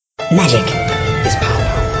Magic is power.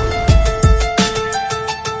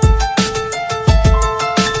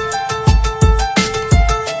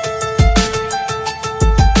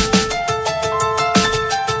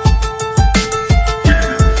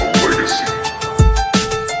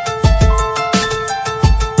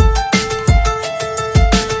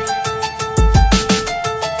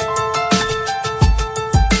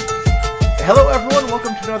 Hello everyone,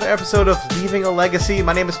 welcome to another episode of Leaving a Legacy.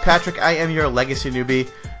 My name is Patrick, I am your Legacy newbie.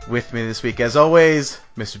 With me this week, as always,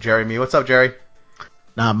 Mr. Jeremy. What's up, Jerry?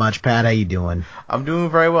 Not much, Pat. How you doing? I'm doing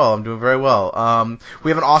very well. We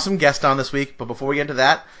have an awesome guest on this week, but before we get into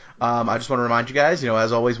that, I just want to remind you guys,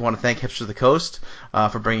 as always, want to thank Hipsters of the Coast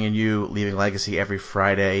for bringing you Leaving Legacy every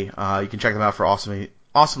Friday. You can check them out for awesome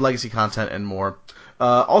Legacy content and more.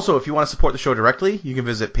 Also, if you want to support the show directly, you can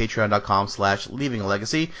visit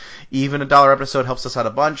patreon.com/leavingalegacy. Even $1 episode helps us out a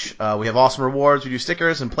bunch. We have awesome rewards. We do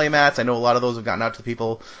stickers and playmats. I know a lot of those have gotten out to the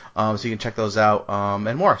people, so you can check those out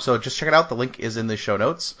and more. So just check it out. The link is in the show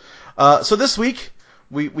notes. So this week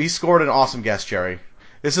we scored an awesome guest, Jerry.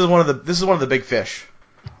 This is one of the big fish.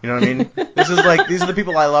 You know what I mean? These are the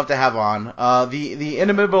people I love to have on. The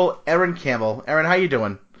inimitable Erin Campbell. Erin, how you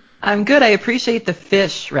doing? I'm good. I appreciate the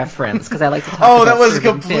fish reference because I like to talk about that was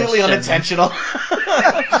completely unintentional.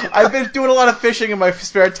 I've been doing a lot of fishing in my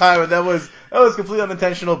spare time, and that was completely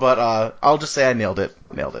unintentional, but I'll just say I nailed it.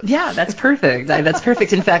 Yeah, that's perfect. That's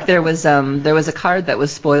perfect. In fact, there was a card that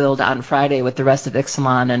was spoiled on Friday with the rest of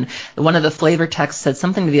Ixalan, and one of the flavor texts said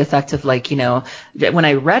something to the effect of when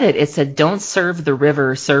I read it, it said, "Don't serve the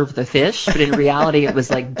river, serve the fish," but in reality, it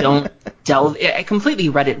was like, "Don't delve." I completely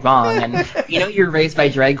read it wrong, and you're raised by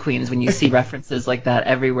drag queens when you see references like that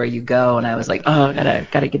everywhere you go, and I was like, "Oh,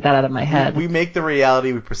 gotta get that out of my head." We make the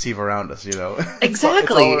reality we perceive around us,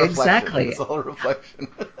 Exactly. It's all a reflection.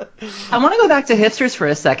 I want to go back to Hipsters for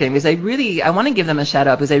a second because I want to give them a shout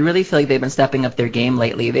out because I really feel like they've been stepping up their game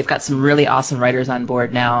lately. They've got some really awesome writers on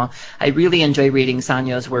board now. I really enjoy reading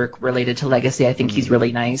Sanyo's work related to Legacy. I think he's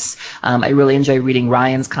really nice. I really enjoy reading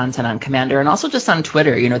Ryan's content on Commander and also just on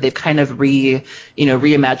Twitter. They've kind of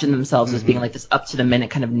reimagined themselves as being like this up to the minute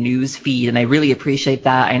kind of news feed, and I really appreciate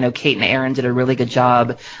that. I know Kate and Aaron did a really good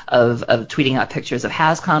job of tweeting out pictures of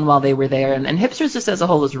HasCon while they were there, and Hipsters just as a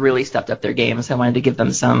whole has really stepped up their game. So I wanted to give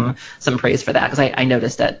them some praise for that because I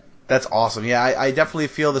noticed it. That's awesome. Yeah, I definitely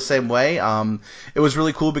feel the same way. It was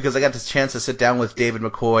really cool because I got this chance to sit down with David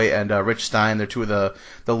McCoy and Rich Stein. They're two of the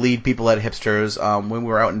lead people at Hipsters when we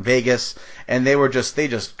were out in Vegas, and they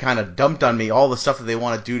just kind of dumped on me all the stuff that they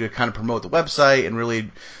want to do to kind of promote the website, and really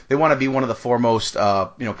they want to be one of the foremost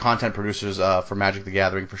content producers for Magic the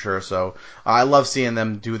Gathering for sure. So I love seeing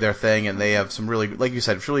them do their thing, and they have some really, like you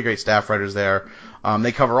said, really great staff writers there.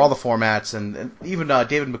 They cover all the formats, and even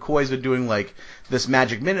David McCoy's been doing like this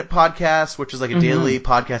Magic Minute podcast, which is like a daily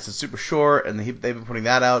podcast that's super short, and they've been putting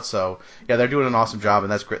that out. So yeah, they're doing an awesome job,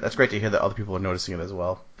 and that's great. That's great to hear that other people are noticing it as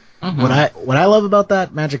well. Mm-hmm. What I love about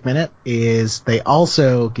that Magic Minute is they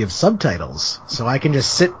also give subtitles, so I can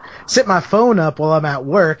just sit my phone up while I'm at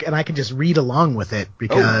work, and I can just read along with it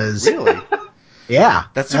because really, yeah,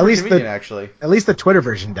 that's super convenient actually. At least the Twitter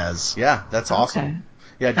version does. Yeah, that's awesome. Okay.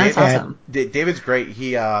 Yeah, that's awesome. David's great.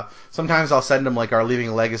 He sometimes I'll send him like our Leaving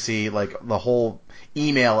a Legacy, like the whole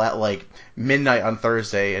email at like midnight on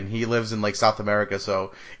Thursday, and he lives in like South America,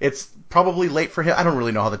 so it's probably late for him. I don't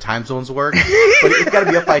really know how the time zones work, but it's got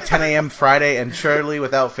to be up by 10 a.m. Friday, and surely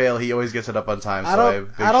without fail, he always gets it up on time. I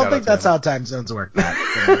don't think that's how time zones work.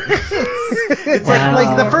 It's wow.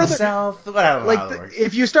 like the further south. I don't know how that works.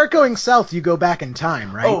 If you start going south, you go back in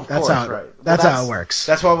time, right? Oh, of course, right. That's how it works.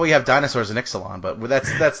 That's why we have dinosaurs in Ixalan, but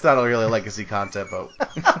that's not really legacy content. But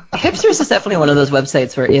Hipsters is definitely one of those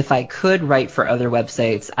websites where if I could write for other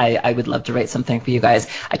websites, I would love to write something for you guys.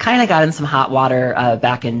 I kind of got in some hot water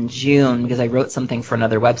back in June because I wrote something for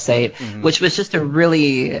another website, which was just a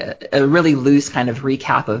really loose kind of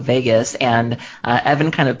recap of Vegas, and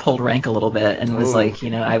Evan kind of pulled rank a little bit and was like,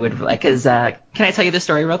 I would like, can I tell you the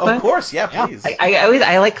story real quick? Of course, yeah, please.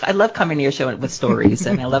 I love coming to your show with stories,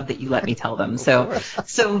 and I love that you let me tell them.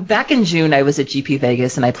 So back in June, I was at GP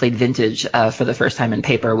Vegas, and I played Vintage for the first time in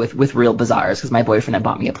paper with real bazaars because my boyfriend had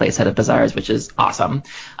bought me a playset of bazaars, which is awesome.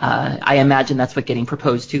 I imagine that's what getting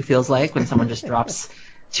proposed to feels like when someone just drops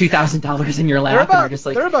 $2,000 in your lap, and you're just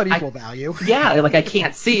like, they're about equal value. Yeah, like I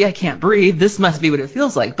can't see, I can't breathe. This must be what it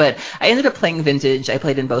feels like. But I ended up playing Vintage. I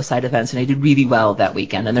played in both side events, and I did really well that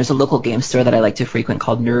weekend. And there's a local game store that I like to frequent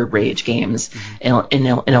called Nerd Rage Games in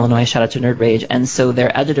Illinois. Shout out to Nerd Rage. And so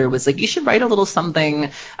their editor was like, you should write a little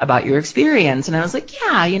something about your experience. And I was like,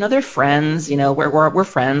 yeah, they're friends. We're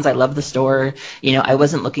friends. I love the store. I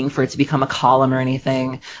wasn't looking for it to become a column or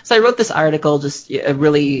anything. So I wrote this article, just a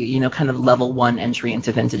really, kind of level 1 entry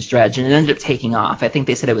into Vintage Dredge, and it ended up taking off. I think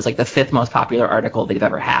they said it was like the 5th most popular article they've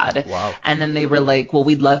ever had. Wow. And then they were like, well,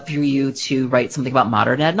 we'd love for you to write something about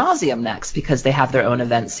Modern Ad Nauseam next, because they have their own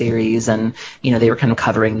event series, and they were kind of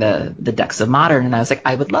covering the decks of Modern. And I was like,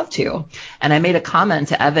 I would love to. And I made a comment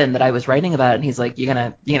to Evan that I was writing about it, and he's like, you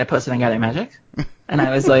gonna post it on Gathering Magic? And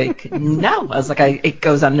I was like, no. I was like, it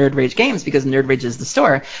goes on Nerd Rage Games because Nerd Rage is the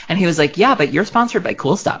store. And he was like, yeah, but you're sponsored by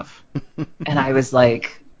Cool Stuff. And I was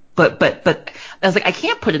like, but I was like, I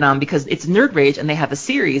can't put it on because it's Nerd Rage and they have a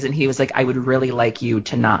series. And he was like, I would really like you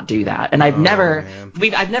to not do that. And I've never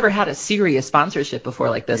had a serious sponsorship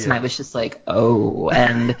before like this. Yeah. And I was just like, oh,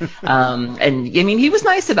 and I mean, he was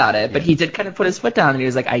nice about it, but he did kind of put his foot down, and he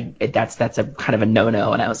was like, that's a kind of a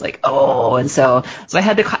no-no. And I was like, oh, and so I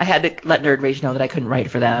had to let Nerd Rage know that I couldn't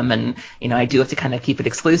write for them. And, I do have to kind of keep it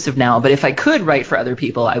exclusive now, but if I could write for other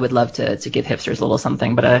people, I would love to give hipsters a little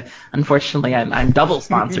something. But unfortunately, I'm double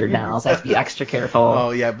sponsored now, so I have to be extra careful.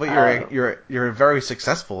 Oh yeah, but you're very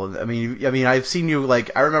successful. I mean, I've seen you,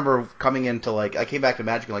 like, I remember coming into, like, I came back to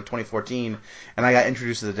Magic in like 2014, and I got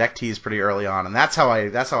introduced to the deck teas pretty early on, and that's how I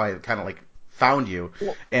kind of like found you,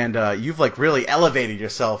 and you've like really elevated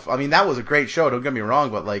yourself. I mean, that was a great show, don't get me wrong,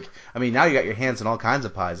 but like, I mean, now you got your hands in all kinds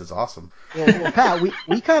of pies. It's awesome. Well, Pat,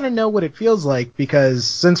 we kind of know what it feels like, because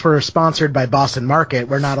since we're sponsored by Boston Market,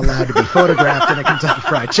 we're not allowed to be photographed in a Kentucky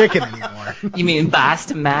Fried Chicken anymore. You mean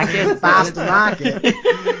Boston Market? Boston Market.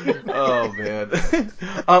 Oh man.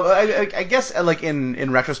 I guess like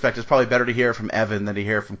in retrospect, it's probably better to hear from Evan than to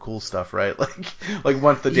hear from Cool Stuff, right? Like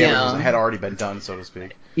once the damage had already been done, so to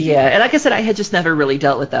speak. Yeah, and like I said, I had just never really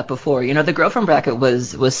dealt with that before. The Girlfriend Bracket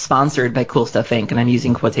was sponsored by Cool Stuff Inc., and I'm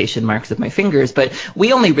using quotation marks with my fingers, but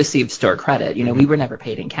we only received store credit. We were never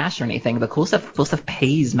paid in cash or anything, but Cool Stuff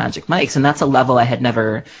pays Magic Mics, and that's a level I had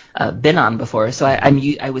never been on before. So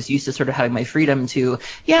I was used to sort of having my freedom to,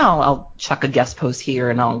 I'll chuck a guest post here,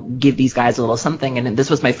 and I'll give these guys a little something, and this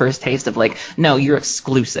was my first taste of like, no, you're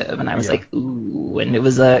exclusive, and I was like, ooh, and I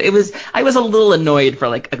was a little annoyed for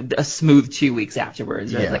like a smooth 2 weeks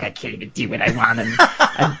afterwards. I was like, I can't even do what I want, and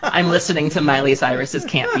I'm listening to Miley Cyrus's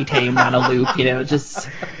Can't Be Tamed on a loop, just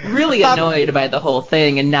really annoyed by the whole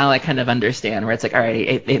thing, and now I kind of understand where it's like, all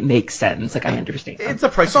right, it makes sense, like I understand. It's a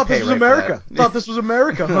price you pay, this was America. I thought this was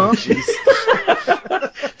America, huh?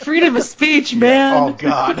 Freedom of speech, man. Oh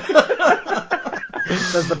God.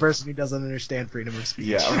 Says the person who doesn't understand freedom of speech.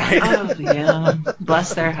 Yeah, right. Oh, yeah.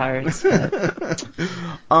 Bless their hearts.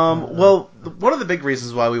 Well, one of the big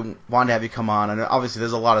reasons why we wanted to have you come on, and obviously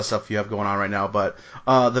there's a lot of stuff you have going on right now, but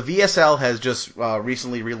the VSL has just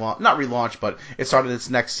recently not relaunched, but it started its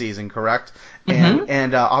next season, correct? Mm-hmm.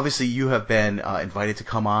 And obviously you have been invited to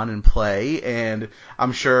come on and play, and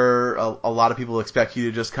I'm sure a lot of people expect you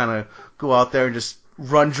to just kind of go out there and just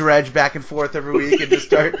run Dredge back and forth every week and just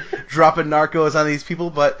start dropping narcos on these people.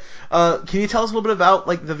 But can you tell us a little bit about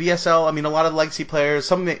like the VSL? I mean, a lot of legacy players,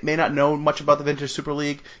 some may not know much about the Vintage Super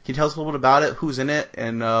League. Can you tell us a little bit about it, who's in it,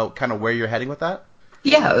 and kind of where you're heading with that?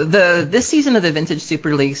 Yeah, this season of the Vintage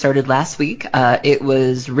Super League started last week. It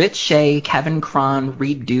was Rich Shea, Kevin Cron,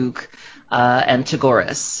 Reed Duke, and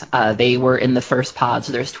Tagoras. They were in the first pod.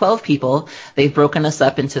 So there's 12 people. They've broken us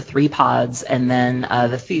up into 3 pods, and then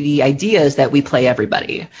the idea is that we play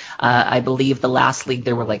everybody. I believe the last league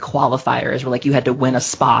there were like qualifiers where like you had to win a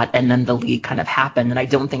spot, and then the league kind of happened, and I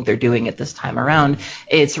don't think they're doing it this time around.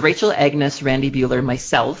 It's Rachel Agnes, Randy Bueller,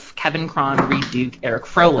 myself, Kevin Cron, Reed Duke, Eric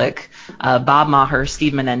Froelich, Bob Maher,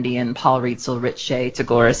 Steve Menendian, Paul Reitzel, Rich Shea,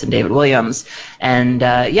 Tagoras, and David Williams. And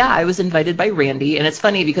I was invited by Randy, and it's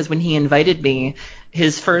funny because when he invited me,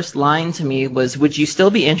 his first line to me was, would you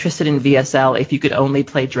still be interested in VSL if you could only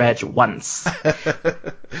play Dredge once?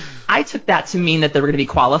 I took that to mean that there were going to be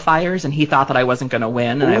qualifiers, and he thought that I wasn't going to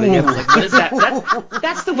win. And I was like, what is that?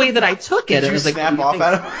 That's the way that I took it. Did you snap off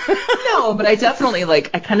at him? No, but I definitely,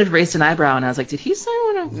 I kind of raised an eyebrow, and I was like, did he say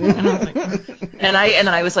what I was? And I was like, and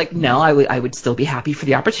I was like, no, I would still be happy for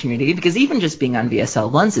the opportunity, because even just being on VSL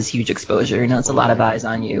once is huge exposure. It's a lot of eyes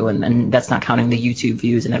on you, and that's not counting the YouTube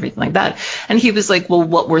views and everything like that. And he was like, like, well,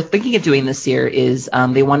 what we're thinking of doing this year is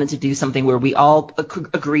they wanted to do something where we all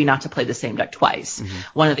agree not to play the same deck twice.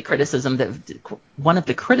 One of the criticisms that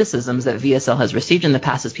VSL has received in the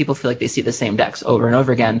past is people feel like they see the same decks over and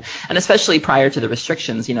over again, and especially prior to the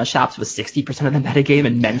restrictions, Shops was 60% of the metagame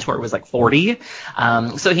and Mentor was like 40.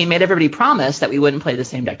 So he made everybody promise that we wouldn't play the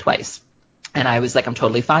same deck twice. And I was like, I'm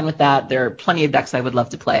totally fine with that. There are plenty of decks I would love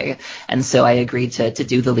to play. And so I agreed to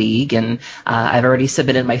do the league. And I've already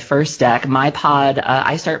submitted my first deck. My pod,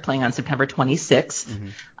 I start playing on September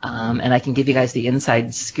 26th. And I can give you guys the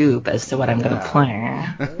inside scoop as to what I'm going to play.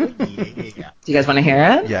 Do you guys want to hear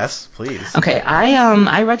it? Yes, please. Okay,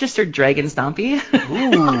 I registered Dragon Stompy.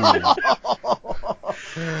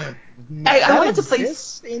 I wanted to play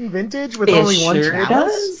in Vintage with only one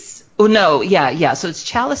chalice? Oh, no, yeah. So it's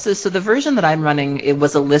chalices. So the version that I'm running, it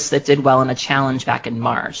was a list that did well in a challenge back in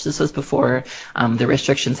March. This was before the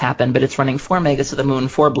restrictions happened, but it's running 4 Magus of the Moon,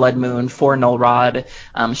 4 Blood Moon, 4 Null Rod,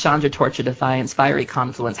 Chandra, Torch of Defiance, Fiery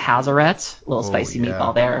Confluence, Hazaret, little spicy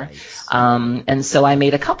meatball there. Nice. And so I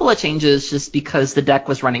made a couple of changes just because the deck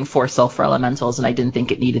was running 4 Sulfur Elementals, and I didn't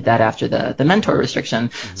think it needed that after the Mentor restriction.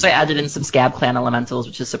 So I added in some Scab Clan Elementals,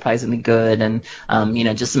 which is surprisingly good, and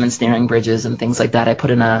just some Ensnaring Bridges and things like that. I put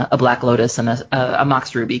in a Black Lotus and a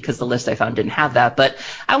Mox Ruby because the list I found didn't have that. But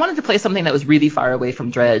I wanted to play something that was really far away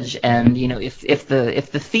from Dredge, and if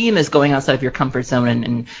the theme is going outside of your comfort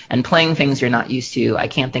zone and playing things you're not used to, I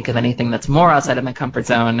can't think of anything that's more outside of my comfort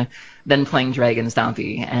zone than playing Dragon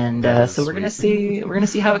Stompy. And so we're gonna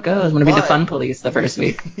see how it goes. I'm gonna be the fun police the first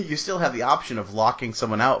week. You still have the option of locking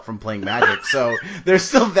someone out from playing Magic, so there's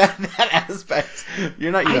still that aspect.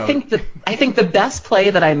 You're not. I think the best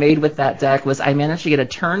play that I made with that deck was I managed to get a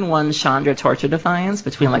turn 1 Chandra Torch of Defiance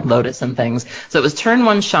between like Lotus and things. So it was turn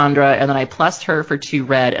 1 Chandra, and then I plussed her for 2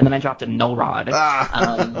 red, and then I dropped a Null Rod.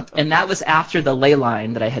 And that was after the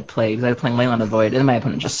Leyline that I had played, because I was playing Leyline of the Void, and my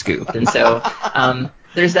opponent just scooped. And so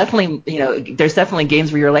there's definitely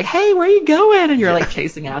games where you're like, hey, where are you going? And you're like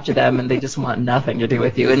chasing after them, and they just want nothing to do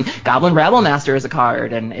with you. And Goblin Rabblemaster is a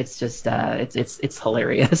card, and it's just it's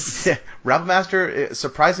hilarious. Yeah, Rabblemaster is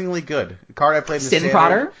surprisingly good. A card I played in Sin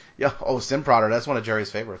Prodder? Yeah, Sin Prodder. That's one of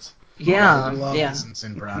Jerry's favorites. Yeah, I love some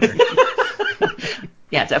Sin Prodder.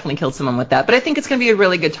 Yeah, definitely killed someone with that. But I think it's going to be a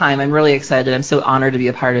really good time. I'm really excited. I'm so honored to be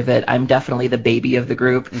a part of it. I'm definitely the baby of the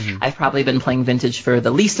group. I've probably been playing Vintage for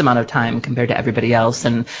the least amount of time compared to everybody else,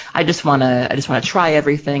 and I just want to try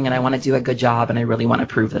everything, and I want to do a good job, and I really want to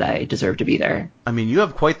prove that I deserve to be there. I mean, you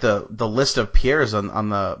have quite the list of peers that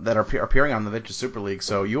are appearing on the Vintage Super League,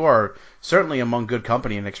 so you are certainly among good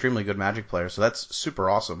company and extremely good Magic players. So that's super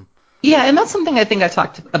awesome. Yeah, and that's something I think I've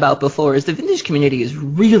talked about before, is the Vintage community is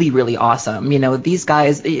really, really awesome. These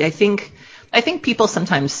guys, I think people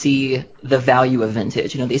sometimes see the value of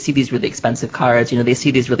Vintage. They see these really expensive cards. They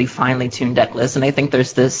see these really finely tuned deck lists, and I think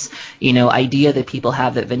there's this, idea that people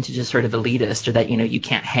have that Vintage is sort of elitist, or that, you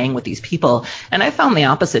can't hang with these people. And I found the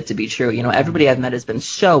opposite to be true. Everybody I've met has been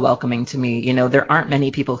so welcoming to me. There aren't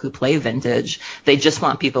many people who play Vintage. They just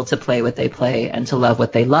want people to play what they play and to love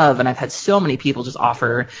what they love. And I've had so many people just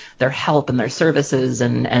offer their help and their services,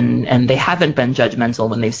 and they haven't been judgmental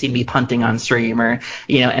when they've seen me punting on stream or,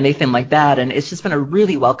 anything like that. And it's just been a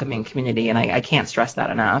really welcoming community, and I can't stress that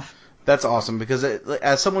enough. That's awesome, because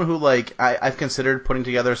as someone who, I've considered putting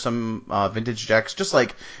together some Vintage decks, just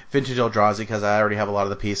like Vintage Eldrazi, because I already have a lot of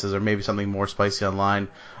the pieces, or maybe something more spicy online.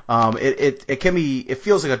 It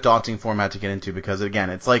feels like a daunting format to get into, because again,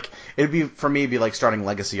 it's like, for me, it'd be like starting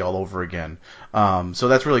Legacy all over again. So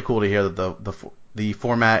that's really cool to hear that the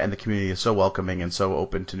format and the community is so welcoming and so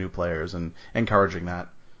open to new players and encouraging that.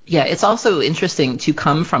 Yeah, it's also interesting to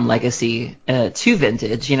come from Legacy to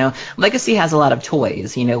Vintage. Legacy has a lot of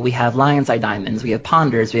toys. We have Lion's Eye Diamonds, we have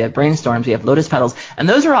Ponders, we have Brainstorms, we have Lotus Petals, and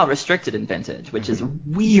those are all restricted in Vintage, which is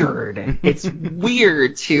weird. It's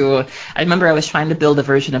weird I remember I was trying to build a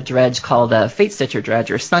version of Dredge called Fate Stitcher Dredge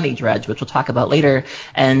or Sunny Dredge, which we'll talk about later,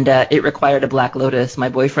 and it required a Black Lotus. My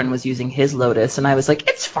boyfriend was using his Lotus, and I was like,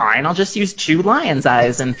 it's fine, I'll just use 2 Lion's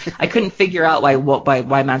Eyes, and I couldn't figure out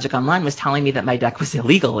why Magic Online was telling me that my deck was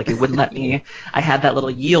illegal. Like, it wouldn't let me. I had that little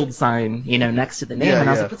yield sign, next to the name, and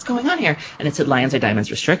I was like, what's going on here? And it said Lion's Eye Diamonds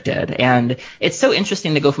restricted. And it's so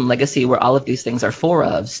interesting to go from Legacy, where all of these things are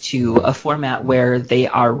 4-ofs, to a format where they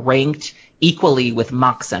are ranked equally with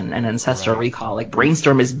Moxen and Ancestral Recall. Like,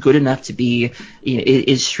 Brainstorm is good enough to be,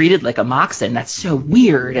 is treated like a Moxen. That's so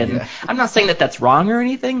weird. And I'm not saying that that's wrong or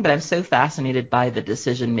anything, but I'm so fascinated by the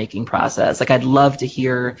decision-making process. Like, I'd love to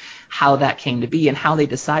hear how that came to be and how they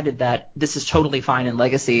decided that this is totally fine in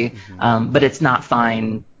Legacy, but it's not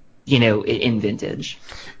fine, in Vintage.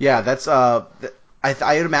 Yeah, that's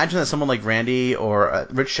I'd imagine that someone like Randy or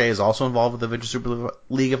Rich Shea is also involved with the Vintage Super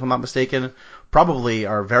League, if I'm not mistaken. Probably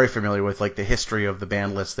are very familiar with like the history of the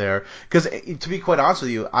ban list there. Because to be quite honest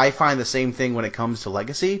with you, I find the same thing when it comes to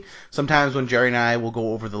Legacy. Sometimes when Jerry and I will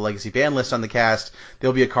go over the Legacy ban list on the cast,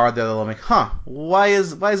 there'll be a card that I'm like, why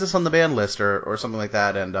is this on the ban list or something like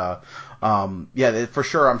that. And yeah, for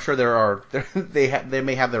sure, I'm sure they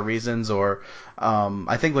may have their reasons. Or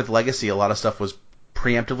I think with Legacy, a lot of stuff was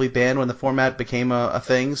preemptively banned when the format became a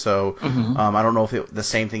thing. So I don't know if the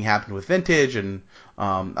same thing happened with Vintage, and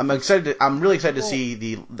I'm really excited to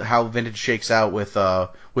see how Vintage shakes out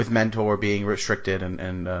with Mentor being restricted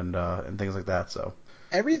and things like that. So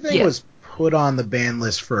everything was put on the ban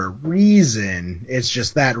list for a reason. It's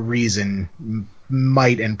just that reason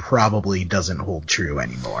might and probably doesn't hold true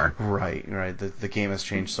anymore. Right. The game has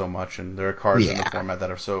changed so much, and there are cards in the format that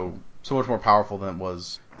are so much more powerful than it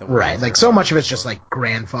was. Right, like so much of it's just like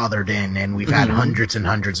grandfathered in, and we've had hundreds and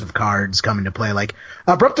hundreds of cards come into play. Like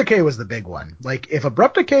Abrupt Decay was the big one. Like if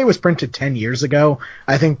Abrupt Decay was printed 10 years ago,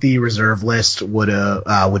 I think the reserve list would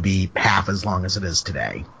be half as long as it is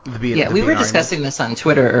today. We were discussing this on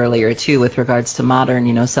Twitter earlier too, with regards to Modern.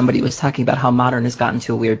 You know, somebody was talking about how Modern has gotten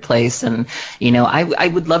to a weird place, and you know, I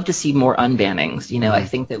would love to see more unbannings. You know, I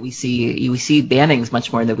think that we see bannings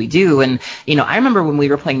much more than we do, and you know, I remember when we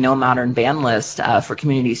were playing No Modern ban list for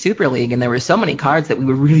Community Super League, and there were so many cards that we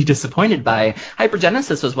were really disappointed by.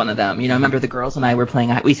 Hypergenesis was one of them. You know, I remember the girls and I were playing.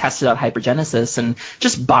 We tested out Hypergenesis and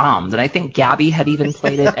just bombed. And I think Gabby had even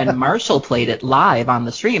played it, and Marshall played it live on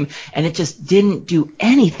the stream, and it just didn't do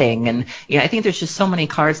anything. And you know, I think there's just so many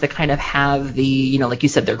cards that kind of have the, you know, like you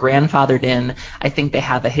said, they're grandfathered in. I think they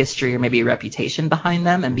have a history or maybe a reputation behind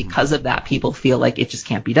them, and because of that, people feel like it just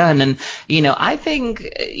can't be done. And you know, I think,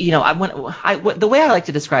 you know, the way I like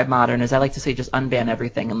to describe Modern is I like to say just unban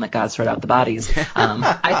everything and let God sort out the bodies.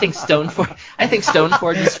 I think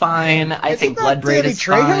Stoneforge is fine. I think Bloodbraid is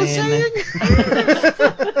fine.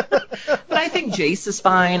 But I think Jace is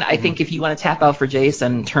fine. I think if you want to tap out for Jace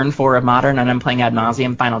and turn 4 of Modern and I'm playing Ad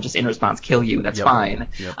Nauseam, fine, I'll just in response kill you. That's fine.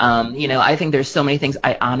 You know, I think there's so many things.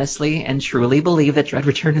 I honestly and truly believe that Dread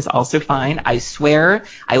Return is also fine. I swear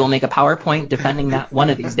I will make a PowerPoint defending that one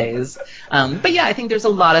of these days. But yeah, I think there's a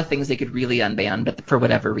lot of things they could really unban, but for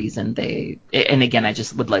whatever reason and again, I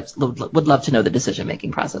just would love to know the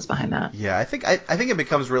decision-making process behind that. Yeah, I think it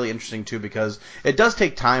becomes really interesting too, because it does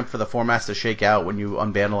take time for the formats to shake out when you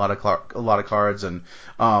unban a lot of cards, and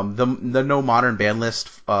the No Modern ban list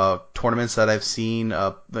tournaments that I've seen,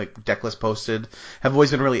 like deck list posted, have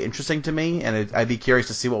always been really interesting to me, and I'd be curious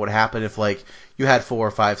to see what would happen if like you had 4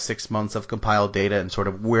 or 5, 6 months of compiled data and sort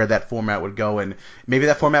of where that format would go, and maybe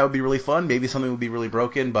that format would be really fun, maybe something would be really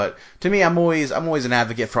broken, but to me, I'm always an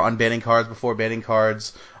advocate for unbanning cards before banning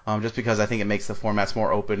cards, just because I think it makes the formats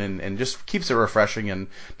more open and just keeps it refreshing and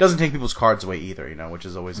doesn't take people's cards away either, you know, which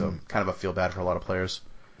is always kind of a feel bad for a lot of players.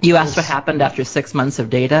 You asked what happened after 6 months of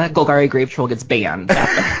data. Golgari Grave Troll gets banned. That's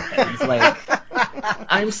what happens. Like,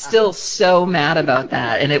 I'm still so mad about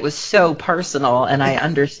that, and it was so personal, and I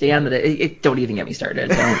understand that it don't even get me started.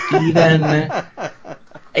 Don't even.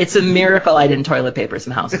 It's a miracle I didn't toilet paper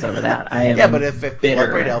some houses over that. But if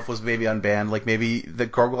Bloodbraid Elf was maybe unbanned, like maybe the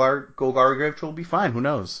Golgari Grave Troll would be fine. Who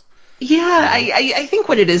knows? Yeah, I think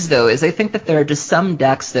what it is, though, is I think that there are just some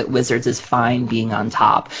decks that Wizards is fine being on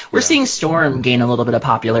top. We're seeing Storm gain a little bit of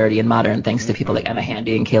popularity in Modern thanks to people like Emma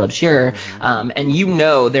Handy and Caleb Shearer, and you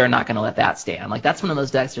know they're not going to let that stand. Like, that's one of those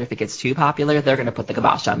decks where if it gets too popular, they're going to put the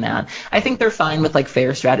kibosh on that. I think they're fine with, like,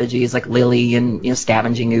 fair strategies like Lily and, you know,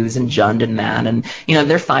 Scavenging Ooze and Jund and that, and, you know,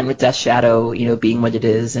 they're fine with Death Shadow, you know, being what it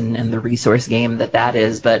is and the resource game that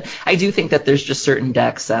is, but I do think that there's just certain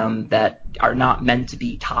decks that are not meant to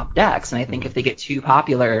be top decks. And I think if they get too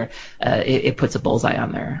popular, it puts a bullseye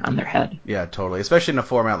on their head. Yeah, totally. Especially in a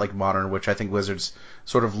format like Modern, which I think Wizards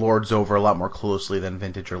sort of lords over a lot more closely than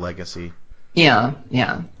Vintage or Legacy. Yeah.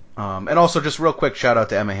 And also, just real quick shout out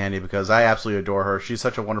to Emma Handy, because I absolutely adore her. She's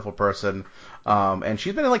such a wonderful person, and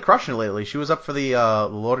she's been like crushing it lately. She was up for the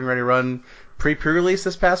Loading Ready Run pre-release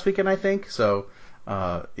this past weekend, I think. So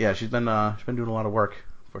yeah, she's been doing a lot of work.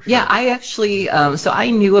 Sure. Yeah, I actually, so I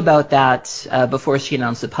knew about that before she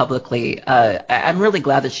announced it publicly. I'm really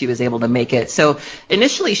glad that she was able to make it. So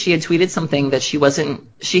initially she had tweeted something that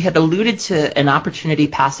she had alluded to an opportunity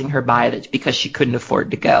passing her by because she couldn't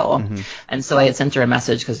afford to go. And so I had sent her a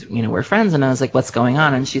message because, you know, we're friends, and I was like, what's going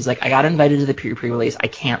on? And she's like, I got invited to the pre-release. I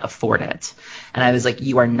can't afford it. And I was like,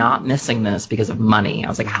 you are not missing this because of money. I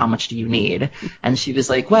was like, how much do you need? And she was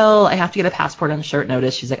like, well, I have to get a passport on short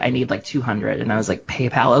notice. She's like, I need like $200. And I was like,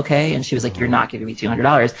 PayPal PayPal okay? And she was like, you're not giving me $200.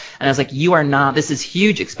 And I was like, you are not. This is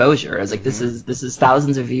huge exposure. I was like, this is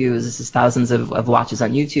thousands of views. This is thousands of watches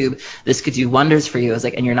on YouTube. This could do wonders for you. I was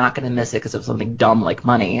like, and you're not going to miss it because of something dumb like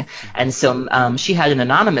money. And so she had an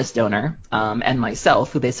anonymous donor and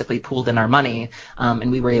myself who basically pooled in our money,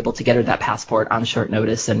 and we were able to get her that passport on short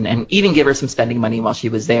notice and even give her some spending money while she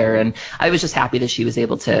was there. And I was just happy that she was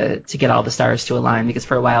able to get all the stars to align, because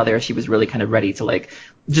for a while there she was really kind of ready to like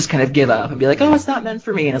just kind of give up and be like, oh, it's not meant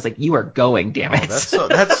for me. And I was like, you are going, damn it. Oh,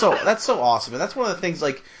 that's so awesome. And that's one of the things,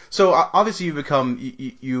 like, so obviously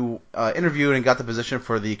you interviewed and got the position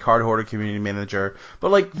for the card hoarder community manager,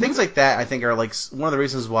 but like things like that I think are like one of the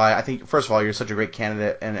reasons why I think, first of all, you're such a great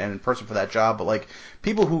candidate and person for that job, but like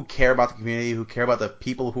people who care about the community, who care about the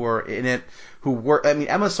people who are in it, who work. I mean,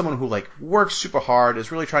 Emma's someone who like works super hard,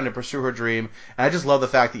 is really trying to pursue her dream, and I just love the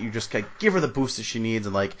fact that you just like, give her the boost that she needs,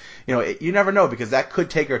 and like, you know, you never know, because that could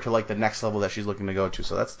take her to like the next level that she's looking to go to.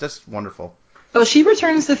 So that's just wonderful. Oh, she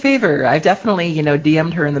returns the favor. I've definitely,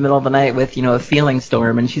 DM'd her in the middle of the night with, a feeling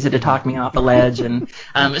storm, and she said to talk me off a ledge. And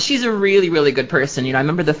she's a really, really good person. I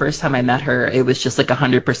remember the first time I met her, it was just like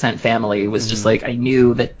 100% family. It was just like I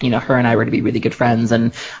knew that, her and I were to be really good friends.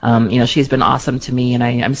 And, she's been awesome to me, and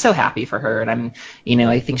I'm so happy for her. And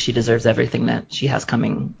I think she deserves everything that she has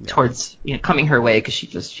coming towards, coming her way, because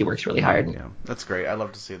she works really hard. Yeah, that's great. I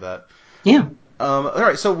love to see that. Yeah. All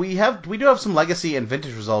right, so we do have some legacy and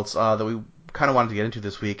vintage results that we kind of wanted to get into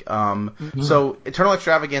this week. So Eternal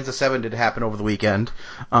Extravaganza 7 did happen over the weekend,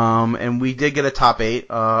 and we did get a top 8.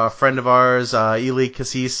 A friend of ours, Ely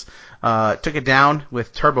Cassis, took it down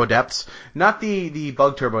with Turbo Depths. Not the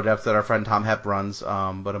bug Turbo Depths that our friend Tom Hepp runs,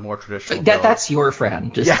 but a more traditional build. That's your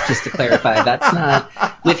friend, just to clarify. That's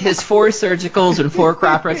not, with his 4 surgicals and 4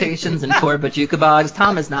 crop rotations and 4 Bajuka Bogs,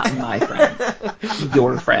 Tom is not my friend.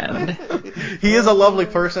 Your friend. He is a lovely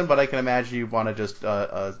person, but I can imagine you want to just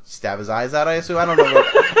stab his eyes out, I assume. I don't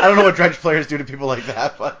know what dredge players do to people like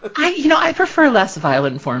that, but I prefer less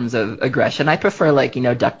violent forms of aggression. I prefer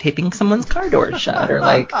duct taping someone's car door shut,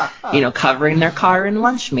 or covering their car in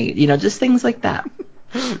lunch meat, just things like that.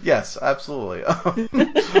 Yes, absolutely.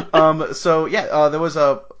 So there was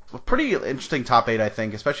a pretty interesting top 8, I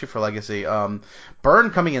think, especially for Legacy. Burn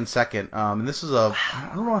coming in second, and this is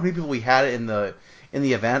I don't know how many people we had in the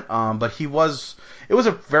event, but it was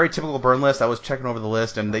a very typical Burn list. I was checking over the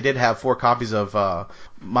list, and they did have 4 copies of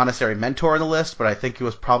Monastery Mentor in the list, but I think it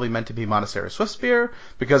was probably meant to be Monastery Swiftspear,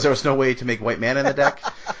 because there was no way to make white mana in the deck.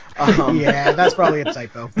 Yeah, that's probably a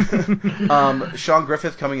typo. Sean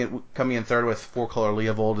Griffith coming in third with 4-color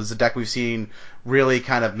Leovold is a deck we've seen really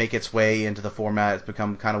kind of make its way into the format. It's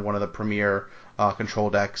become kind of one of the premier control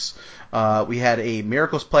decks. We had a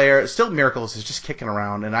Miracles player. Still, Miracles is just kicking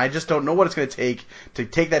around, and I just don't know what it's going to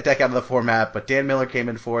take that deck out of the format, but Dan Miller came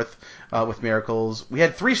in fourth with Miracles. We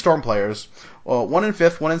had 3 Storm players, 1 in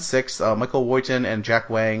 5th, 1 in 6th, Michael Woyton and Jack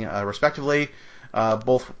Wang, respectively.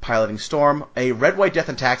 Both piloting Storm. A red-white Death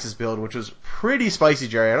and Taxes build, which was pretty spicy,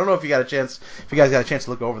 Jerry. I don't know if you guys got a chance to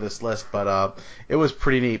look over this list, but it was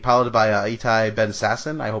pretty neat. Piloted by Itai Ben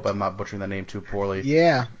Sasson. I hope I'm not butchering that name too poorly.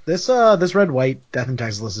 Yeah, this red-white Death and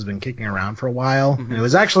Taxes list has been kicking around for a while. Mm-hmm. It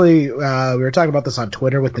was actually we were talking about this on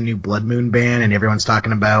Twitter with the new Blood Moon ban, and everyone's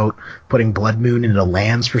talking about putting Blood Moon into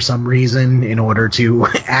lands for some reason in order to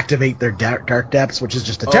activate their Dark Depths, which is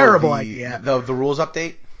just a terrible idea. The rules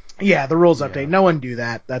update. Yeah, the rules update. No one do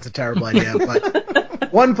that. That's a terrible idea.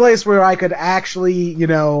 But one place where I could actually,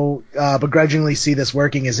 begrudgingly see this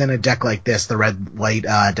working is in a deck like this, the red-white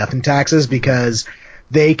Death and Taxes, because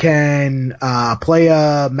they can play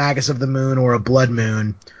a Magus of the Moon or a Blood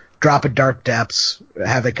Moon, drop a Dark Depths,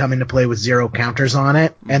 have it come into play with 0 counters on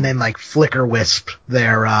it, and then Flicker Wisp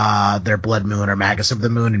their Blood Moon or Magus of the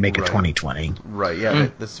Moon and make it 20/20. Right. Yeah,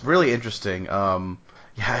 that's really interesting.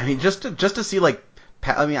 Just to see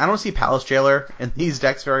I don't see Palace Jailer in these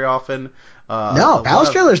decks very often. No, Palace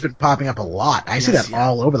Jailer's been popping up a lot. I see that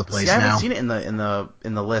all over the place now. I haven't seen it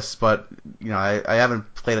in the list, but I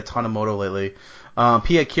haven't played a ton of Moto lately.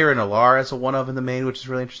 Pia Kira and Alar as a one of in the main, which is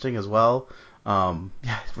really interesting as well.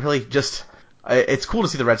 Really just it's cool to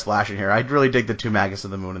see the red splash in here. I really dig the 2 Magus of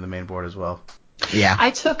the Moon in the main board as well. Yeah. I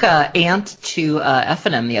took Ant to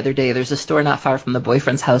F&M the other day. There's a store not far from the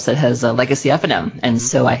boyfriend's house that has Legacy F&M. And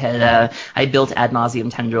so I had I built Ad Nauseam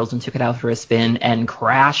Tendrils and took it out for a spin and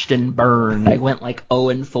crashed and burned. I went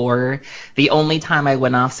 0-4. The only time I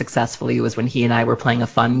went off successfully was when he and I were playing a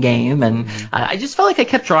fun game. And I just felt like I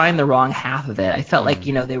kept drawing the wrong half of it. I felt like,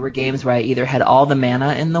 there were games where I either had all the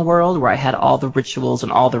mana in the world, where I had all the rituals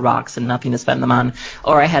and all the rocks and nothing to spend them on,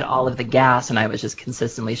 or I had all of the gas and I was just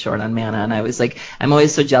consistently short on mana. And I was I'm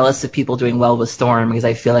always so jealous of people doing well with Storm, because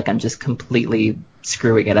I feel like I'm just completely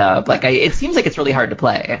screwing it up. Like it seems like it's really hard to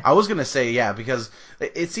play. I was gonna say yeah, because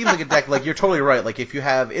it seems like a deck. Like you're totally right. Like if you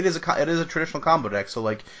have it is a traditional combo deck. So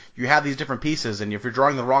like you have these different pieces, and if you're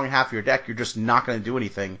drawing the wrong half of your deck, you're just not gonna do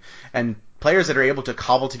anything. And players that are able to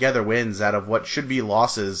cobble together wins out of what should be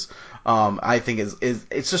losses, I think is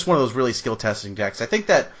it's just one of those really skill testing decks. I think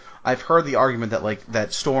that I've heard the argument that like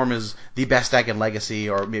that Storm is the best deck in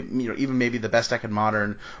Legacy, or even maybe the best deck in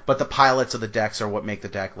Modern, but the pilots of the decks are what make the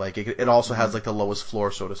deck. Like it also has like the lowest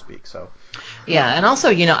floor, so to speak. So yeah, and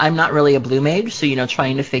also I'm not really a blue mage, so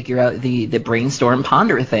trying to figure out the brainstorm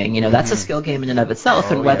ponder thing, that's a skill game in and of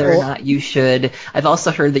itself, and whether or not you should. I've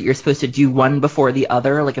also heard that you're supposed to do one before the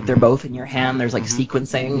other, like if they're both in your hand, there's like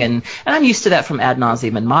sequencing, and I'm used to that from ad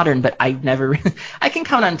nauseum in Modern, but I can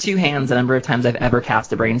count on two hands the number of times I've ever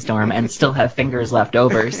cast a brainstorm and still have fingers left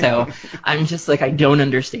over. So I'm just like, I don't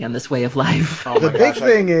understand this way of life. The big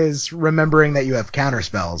thing is remembering that you have counter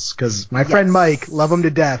spells, because my friend Mike, love him to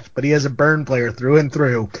death, but he has a burn player through and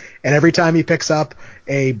through, and every time he picks up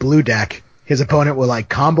a blue deck, his opponent will like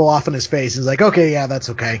combo off in his face. He's like, okay, yeah, that's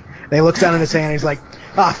okay. And he looks down in his hand and he's like,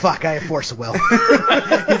 fuck, I have force of will.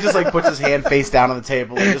 He just like puts his hand face down on the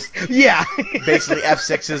table and just basically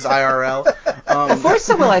F6's IRL. The force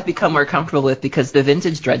of will I've become more comfortable with because the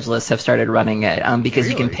vintage dredge lists have started running it, because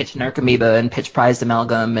you can pitch Narc Amoeba and pitch prized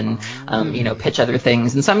amalgam and pitch other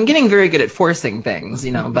things, and so I'm getting very good at forcing things,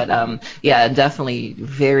 but definitely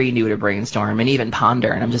very new to brainstorm and even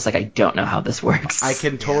ponder, and I'm just like, I don't know how this works. I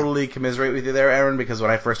can totally commiserate with you there, Aaron, because when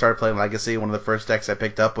I first started playing Legacy, one of the first decks I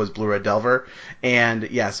picked up was Blue Red Delver, and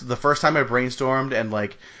yes, the first time I brainstormed and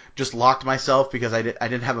like just locked myself because I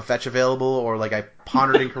didn't have a fetch available, or like I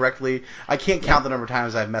pondered incorrectly. I can't count the number of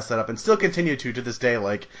times I've messed that up, and still continue to this day.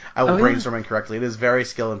 Like I will brainstorm incorrectly. It is very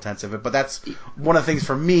skill intensive, but that's one of the things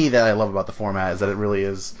for me that I love about the format, is that it really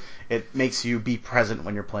is. It makes you be present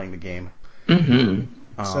when you're playing the game. Mm-hmm.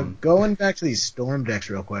 So going back to these Storm decks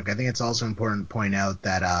real quick, I think it's also important to point out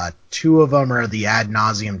that two of them are the Ad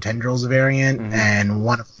Nauseam Tendrils variant, and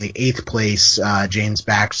one of the 8th place, James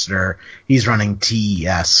Baxter, he's running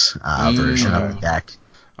TES version of the deck.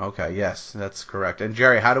 Okay, yes, that's correct. And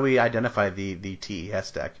Jerry, how do we identify the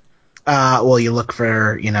TES deck? Well, you look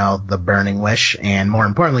for, the Burning Wish, and more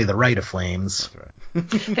importantly, the Rite of Flames. That's right.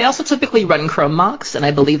 They also typically run Chrome Mox, and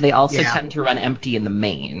I believe they also tend to run empty in the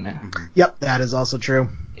main. Yep, that is also true.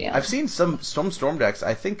 Yeah. I've seen some Storm decks.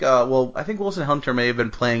 I think Wilson Hunter may have been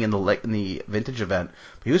playing in the vintage event,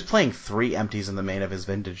 but he was playing 3 empties in the main of his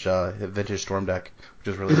vintage Storm deck, which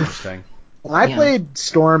is really interesting. When I played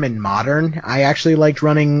Storm in Modern, I actually liked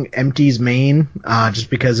running Empty's main, just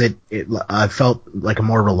because it felt like a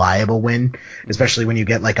more reliable win, especially when you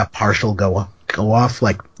get like a partial go off.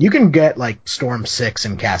 Like you can get like Storm 6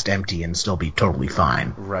 and cast Empty and still be totally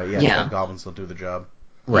fine. Right, yeah. Goblins will do the job.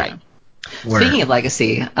 Right. Speaking of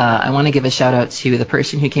Legacy, I want to give a shout out to the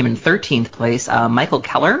person who came in 13th place, Michael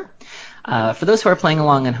Keller. For those who are playing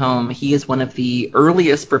along at home, he is one of the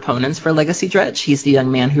earliest proponents for Legacy Dredge. He's the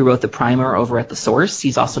young man who wrote the primer over at the Source.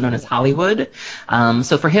 He's also known as Hollywood.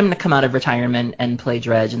 So for him to come out of retirement and play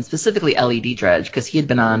Dredge, and specifically LED Dredge, because he had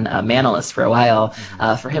been on Manalist for a while,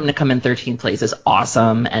 for him to come in 13th place is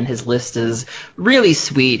awesome, and his list is really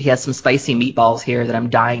sweet. He has some spicy meatballs here that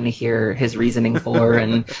I'm dying to hear his reasoning for,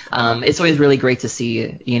 and it's always really great to see,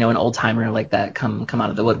 an old-timer like that come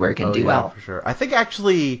out of the woodwork and do well. For sure. I think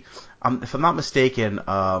actually... if I'm not mistaken,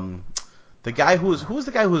 the guy who was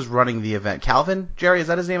the guy who was running the event, Calvin, Jerry, is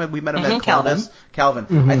that his name? We met him at Columbus.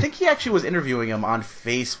 Calvin. I think he actually was interviewing him on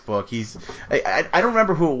Facebook. I don't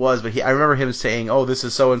remember who it was, but I remember him saying, "Oh, this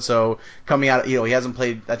is so and so coming out." He hasn't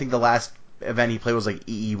played. I think the last event he played was like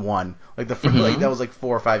EE1, like the first, like that was like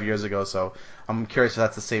 4 or 5 years ago. So I'm curious if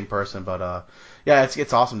that's the same person, but yeah,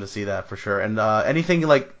 it's awesome to see that for sure. And anything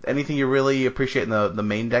you really appreciate in the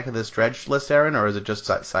main deck of this Dredge list, Aaron, or is it just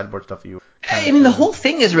sideboard stuff you? I mean, the whole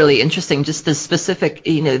thing is really interesting. Just the specific,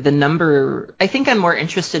 the number. I think I'm more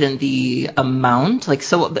interested in the amount. Like,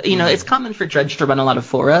 so, it's common for Dredge to run a lot of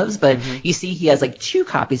 4-ofs, but you see he has like 2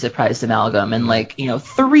 copies of Prized Amalgam and like,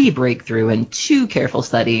 3 Breakthrough and 2 Careful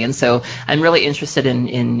Study. And so I'm really interested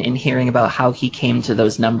in hearing about how he came to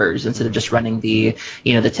those numbers instead of just running the,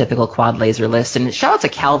 the typical quad laser list. And shout out to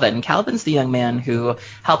Calvin. Calvin's the young man who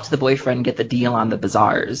helped the boyfriend get the deal on the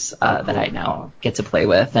bazaars that I now get to play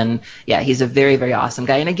with. And yeah, he's a very, very awesome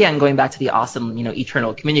guy. And again, going back to the awesome,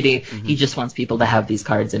 eternal community, he just wants people to have these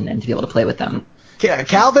cards and to be able to play with them.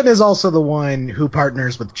 Calvin is also the one who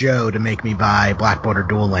partners with Joe to make me buy Black Border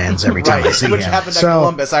Dual Lands every time I see which him. happened at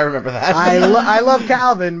Columbus. I remember that. I love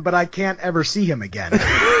Calvin, but I can't ever see him again.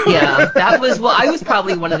 Yeah, I was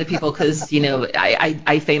probably one of the people because,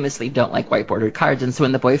 I famously don't like white bordered cards. And so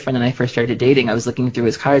when the boyfriend and I first started dating, I was looking through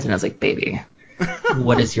his cards and I was like, baby,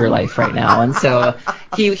 what is your life right now? And so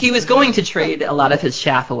he was going to trade a lot of his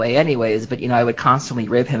chaff away anyways, but I would constantly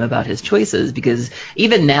rib him about his choices because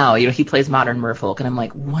even now, he plays modern merfolk and I'm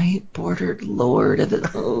like, white bordered lord of the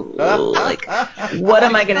like, what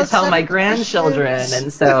am I going to tell my grandchildren?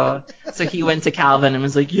 And so he went to Calvin and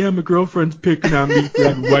was like, yeah, my girlfriend's picking on me for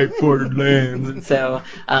having white bordered lands. And so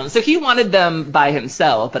he wanted them by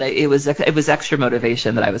himself, but it was extra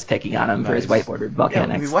motivation that I was picking on him for his white bordered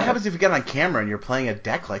volcanics. What happens if you get on camera and you're playing a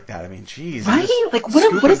deck like that? I mean, geez. Right? Like,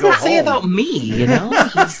 what does that say about me, I'll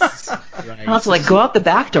have to, go out the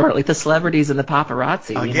back door like the celebrities and the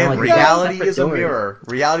paparazzi. Again, reality is a mirror.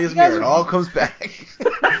 Reality is a mirror. It all comes back.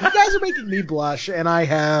 You guys are making me blush, and I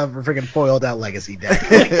have a freaking foiled out legacy deck.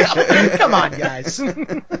 Come on, guys.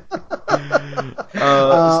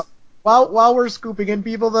 While we're scooping in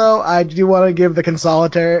people, though, I do want to give the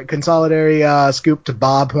consolidatory scoop to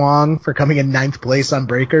Bob Huang for coming in 9th place on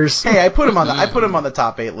Breakers. Hey, I put him on the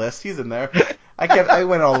top 8 list. He's in there. I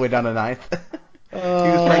went all the way down to 9th.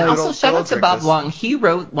 Also, shout out to Bob Wong. He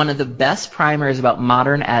wrote one of the best primers about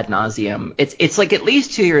modern ad nauseum. It's like at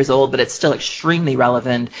least 2 years old, but it's still extremely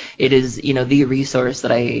relevant. It is, the resource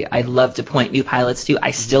that I love to point new pilots to.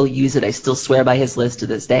 I still use it. I still swear by his list to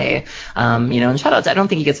this day. And shout out to, I don't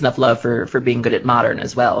think he gets enough love for being good at modern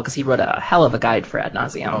as well, because he wrote a hell of a guide for ad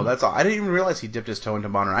nauseum. Oh, that's all. I didn't even realize he dipped his toe into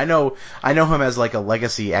modern. I know him as like a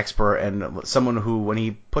legacy expert and someone who, when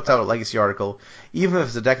he puts out a legacy article, even if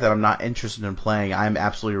it's a deck that I'm not interested in playing, I'm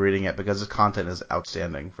absolutely reading it because his content is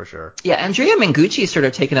outstanding for sure. Yeah, Andrea Mengucci's sort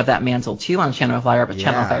of taken up that mantle too on Channel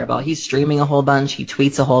Fireball. He's streaming a whole bunch. He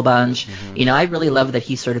tweets a whole bunch. Mm-hmm. I really love that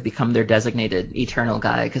he's sort of become their designated eternal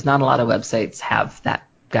guy because not a lot of websites have that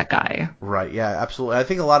guy. Right, yeah, absolutely. I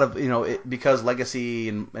think a lot of, because legacy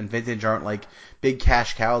and vintage aren't like big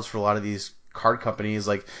cash cows for a lot of these card companies,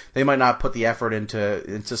 like they might not put the effort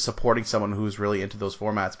into supporting someone who's really into those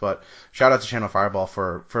formats. But shout out to Channel Fireball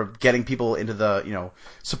for getting people into the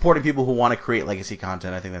supporting people who want to create legacy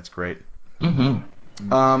content. I think that's great.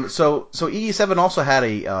 Mm-hmm. So EE7 also had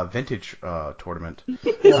a vintage tournament.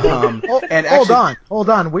 And hold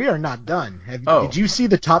on, we are not done. Did you see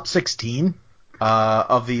the top 16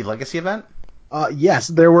 of the legacy event? Yes,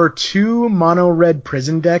 there were 2 mono red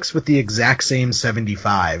prison decks with the exact same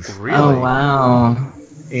 75. Really? Oh wow!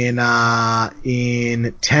 In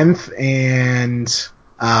 10th and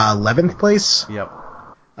 11th place. Yep.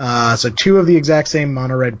 So 2 of the exact same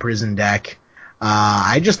mono red prison deck.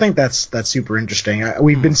 I just think that's super interesting.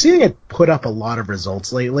 We've been seeing it put up a lot of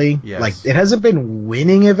results lately. Yes. Like, it hasn't been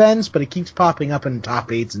winning events, but it keeps popping up in top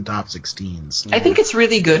 8s and top 16s. I think it's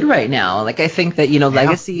really good right now. Like, I think that,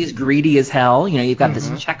 Legacy is greedy as hell. You've got this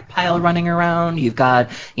check pile running around. You've got,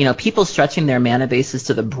 people stretching their mana bases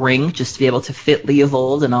to the brink just to be able to fit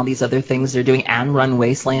Leovold and all these other things they're doing and run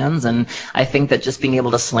Wastelands. And I think that just being able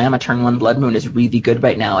to slam a turn 1 Blood Moon is really good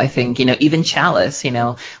right now. I think, even Chalice,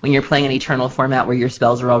 when you're playing an Eternal format where your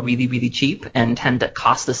spells are all really, really cheap and tend to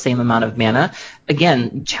cost the same amount of mana.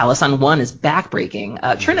 Again, Chalice on 1 is backbreaking.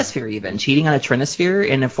 Trinisphere even. Cheating on a Trinisphere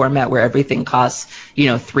in a format where everything costs,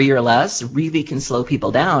 3 or less really can slow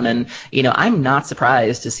people down. And, I'm not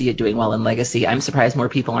surprised to see it doing well in Legacy. I'm surprised more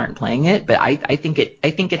people aren't playing it, but I think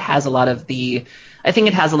it has a lot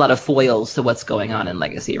of foils to what's going on in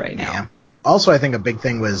Legacy right now. Yeah. Also, I think a big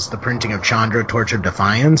thing was the printing of Chandra, Torch of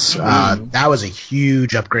Defiance. That was a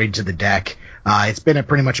huge upgrade to the deck. It's been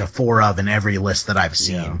pretty much a 4 of in every list that I've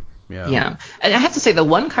seen. Yeah. And I have to say, the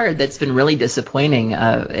one card that's been really disappointing,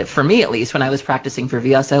 for me at least, when I was practicing for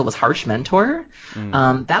VSL was Harsh Mentor.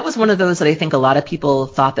 That was one of those that I think a lot of people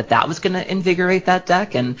thought that was going to invigorate that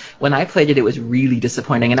deck. And when I played it, it was really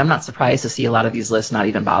disappointing. And I'm not surprised to see a lot of these lists not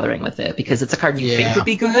even bothering with it because it's a card you think would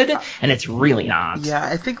be good, and it's really not. Yeah,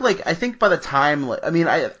 I think by the time,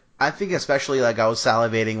 I think especially I was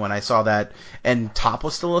salivating when I saw that, and Top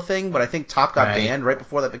was still a thing, but I think Top got banned right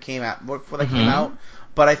before that came out.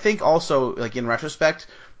 But I think also, in retrospect,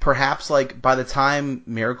 perhaps by the time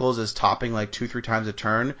Miracles is topping 2-3 times a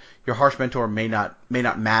turn, your Harsh Mentor may not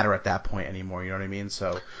matter at that point anymore. You know what I mean?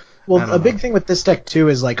 So. Well, a big thing with this deck too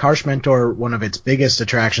is Harsh Mentor. One of its biggest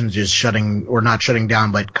attractions is not shutting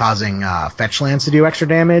down, but causing fetch lands to do extra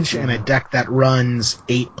damage. And a deck that runs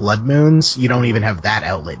 8 Blood Moons, you don't even have that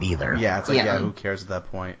outlet either. Yeah, it's who cares at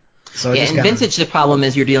that point? So yeah, in Vintage, the problem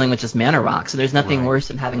is you're dealing with just mana rocks, and there's nothing worse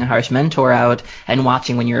than having a Harsh Mentor out and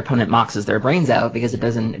watching when your opponent moxes their brains out because it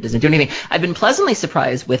doesn't do anything. I've been pleasantly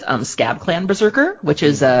surprised with Scab Clan Berserker, which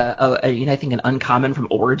is I think an uncommon from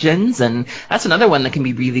Origins, and that's another one that can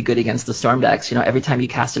be really good against the Storm decks. Every time you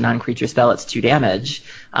cast a non-creature spell, it's 2 damage,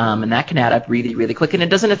 and that can add up really, really quick, and it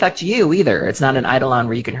doesn't affect you either. It's not an Eidolon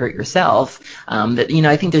where you can hurt yourself.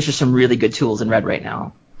 I think there's just some really good tools in Red right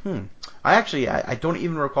now. I don't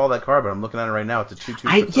even recall that card, but I'm looking at it right now. It's a 2/2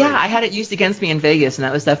 for 3. Yeah, I had it used against me in Vegas, and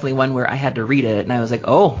that was definitely one where I had to read it, and I was like,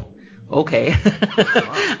 oh, okay.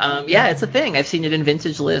 Yeah, it's a thing. I've seen it in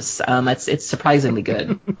Vintage lists. It's surprisingly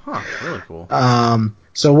good. Really cool.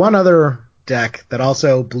 So one other deck that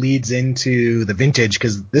also bleeds into the Vintage,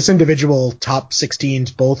 because this individual top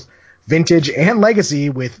 16's both Vintage and Legacy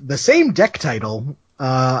with the same deck title.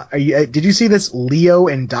 Did you see this Leo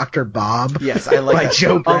and Dr. Bob? Yes, I like by that.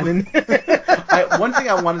 Joe Brennan. One thing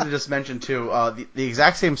I wanted to just mention too, the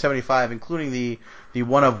exact same 75, including the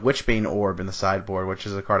one of Witchbane Orb in the sideboard, which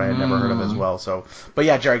is a card I had never heard of as well. So, but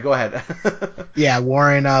yeah, Jerry, go ahead. Yeah,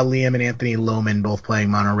 Warren, Liam, and Anthony Lohman both playing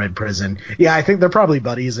Mono Red Prison. Yeah, I think they're probably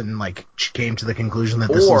buddies and came to the conclusion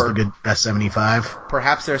that this was the best 75.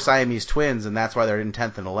 Perhaps they're Siamese twins, and that's why they're in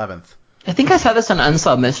 10th and 11th. I think I saw this on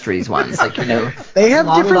Unsolved Mysteries once. They have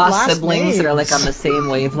long different lost last siblings names. that are on the same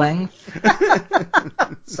wavelength.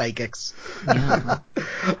 Psychics. Yeah.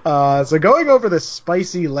 So going over the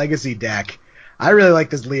spicy Legacy deck, I really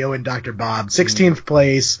like this Leo and Dr. Bob. 16th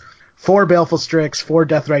place, 4 Baleful Strix, 4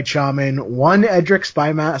 Deathrite Shaman, 1 Edric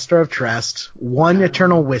Spymaster of Trest, 1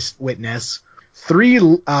 Eternal Witness, 3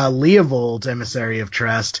 Leovold Emissary of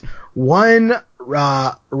Trest, 1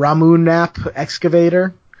 Ramunap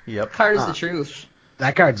Excavator. Yep. Card is the truth.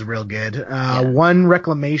 That card's real good. 1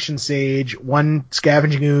 Reclamation Sage, 1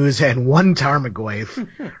 Scavenging Ooze, and 1 Tarmogoyf.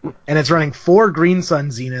 And it's running 4 Green Sun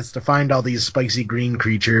Zeniths to find all these spicy green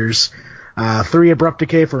creatures. 3 Abrupt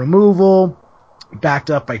Decay for removal, backed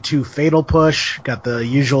up by 2 Fatal Push. Got the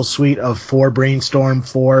usual suite of 4 Brainstorm,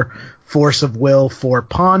 4 Force of Will, 4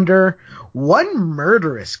 Ponder, 1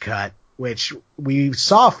 Murderous Cut, which we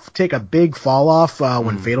saw take a big fall off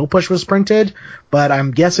when Fatal Push was printed, but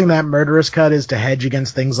I'm guessing that Murderous Cut is to hedge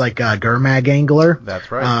against things like Gurmag Angler.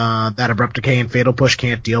 That's right. That Abrupt Decay and Fatal Push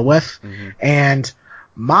can't deal with. And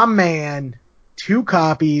my man, 2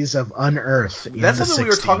 copies of Unearth. That's something we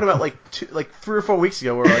were talking about like 3 or 4 weeks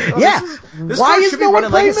ago. We're like, this why card is should be no one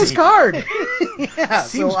running playing Legacy. this card? Yeah,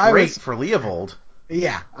 Seems great for Leovold.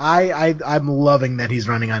 Yeah, I'm loving that he's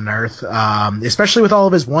running Unearth, especially with all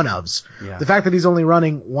of his one-ofs. Yeah. The fact that he's only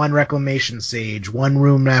running 1 Reclamation Sage, 1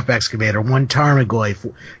 Runemap Excavator, 1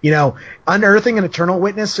 Tarmogoyf. Unearthing an Eternal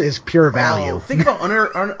Witness is pure value. Oh, think about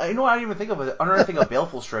I didn't even think of it. Unearthing a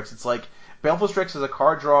Baleful Strix. It's like Baleful Strix is a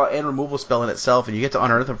card draw and removal spell in itself, and you get to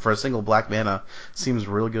unearth them for a single black mana. Seems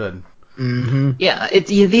real good. Mm-hmm. Yeah,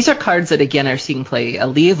 these are cards that, again, are seeing play.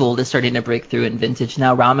 Leovold is starting to break through in Vintage.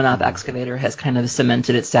 Now Ramunap Excavator has kind of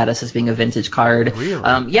cemented its status as being a Vintage card.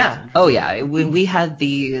 Really? Yeah. Oh, yeah. When we had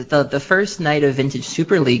the first night of Vintage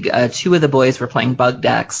Super League, 2 of the boys were playing bug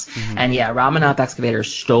decks. Mm-hmm. And, yeah, Ramunap Excavator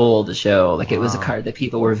stole the show. It was a card that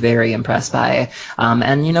people were very impressed by.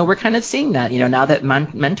 And, we're kind of seeing that. Now that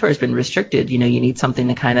Mentor has been restricted, you need something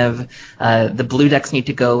to kind of the blue decks need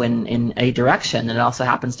to go in a direction. And it also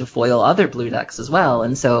happens to foil other blue decks as well,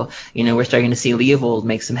 and so we're starting to see Leovold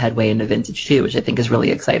make some headway into Vintage too, which I think is really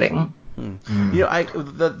exciting.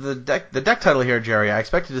 The deck title here, Jerry, I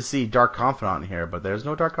expected to see Dark Confidant here, but there's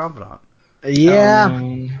no Dark Confidant. Yeah.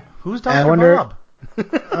 Who's Dr. Bob?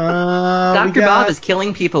 Dr. Bob is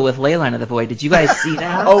killing people with Leyline of the Void. Did you guys see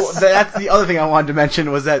that? That's the other thing I wanted to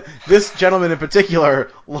mention was that this gentleman in particular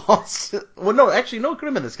lost. Well, no, actually, no, it could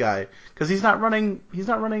have been this guy because he's not running.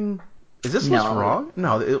 Is this list wrong?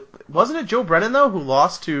 No, wasn't it Joe Brennan though who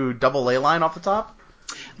lost to double Leyline off the top?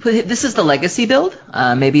 This is the Legacy build.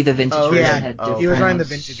 Maybe the Vintage version had different. He was running the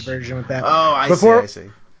Vintage version with that. Oh, I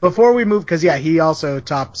see. Before we move, because he also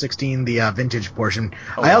top 16 the Vintage portion.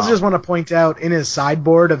 I also just want to point out in his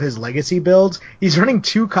sideboard of his Legacy builds, he's running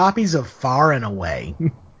 2 copies of Far and Away.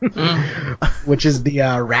 Which is the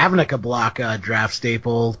Ravnica block draft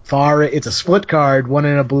staple. Far, it's a split card, 1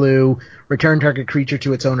 in a blue, return target creature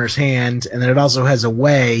to its owner's hand, and then it also has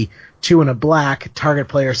Away, 2 and a black, target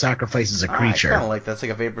player sacrifices a creature. I kind of like that. It's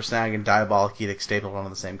like a Vapor Snag and Diabolic Edict stapled onto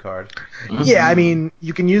the same card. Mm-hmm. Yeah, I mean,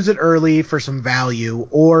 you can use it early for some value,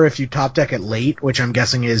 or if you top deck it late, which I'm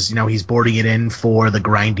guessing is, he's boarding it in for the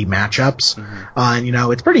grindy matchups. Mm-hmm.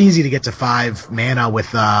 And, it's pretty easy to get to 5 mana with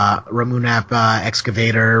Ramunap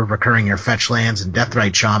Excavator, recurring your fetch lands, and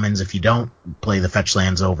Deathrite Shamans if you don't play the fetch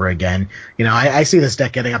lands over again. I see this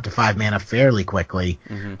deck getting up to 5 mana fairly quickly.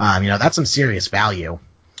 Mm-hmm. That's some serious value.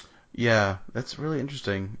 Yeah, that's really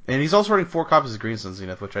interesting. And he's also running 4 copies of Green Sun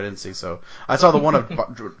Zenith, which I didn't see. So I saw the one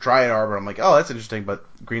of Dryad Arbor. I'm like, oh, that's interesting, but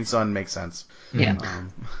Green Sun makes sense. Yeah.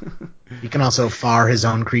 He can also far his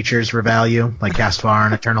own creatures for value, like cast Far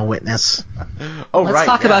and Eternal Witness. Let's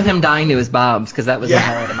talk about him dying to his Bobs, because that was the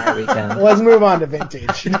highlight of my weekend. Let's move on to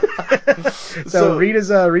Vintage. so read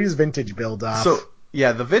his Vintage build off. So,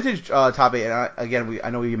 yeah, the Vintage top 8, and I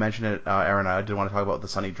know you mentioned it, Aaron. I did want to talk about the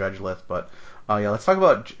Sunny Dredge list, but let's talk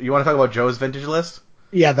about. You want to talk about Joe's Vintage list?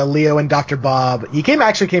 Yeah, the Leo and Dr. Bob. He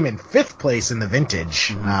actually came in 5th place in the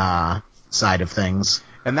Vintage side of things.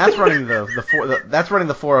 And that's running that's running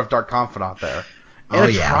the 4 of Dark Confidant there.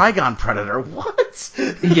 And Trigon Predator. What?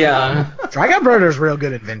 Yeah. Trigon Predator's real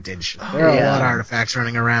good at Vintage. There are a lot of artifacts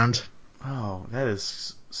running around. Oh, that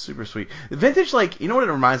is super sweet. Vintage, what it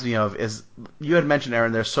reminds me of is, you had mentioned,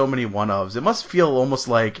 Aaron, there's so many one-ofs. It must feel almost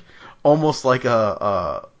like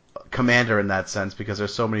a Commander in that sense, because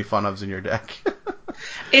there's so many fun-ofs in your deck.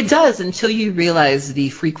 It does, until you realize the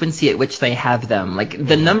frequency at which they have them. Like,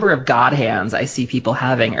 the number of God Hands I see people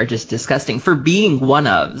having are just disgusting. For being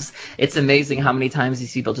one-ofs, it's amazing how many times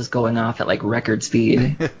these people just going off at, record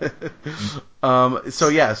speed.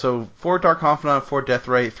 So 4 Dark Confidant, 4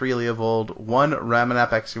 Deathrite, 3 Leovold, 1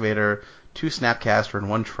 Ramunap Excavator, 2 Snapcaster, and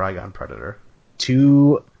 1 Trigon Predator.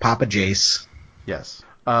 2 Papa Jace. Yes.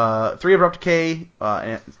 3 Abrupt Decay,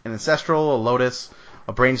 an Ancestral, a Lotus,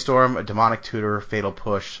 a Brainstorm, a Demonic Tutor, Fatal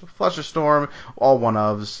Push, Flusterstorm, all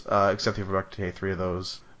one-ofs, except the Abrupt Decay, 3 of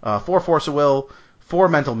those. 4 Force of Will, 4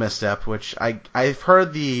 Mental Misstep, which I've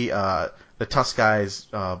heard the Tusk guys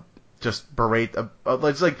just berate.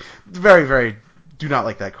 It's very, very, do not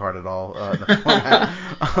like that card at all.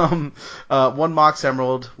 1 Mox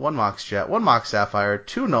Emerald, 1 Mox Jet, 1 Mox Sapphire,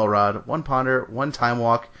 2 Null Rod, 1 Ponder, 1 Time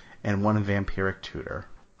Walk, and 1 Vampiric Tutor.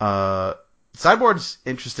 Sideboard's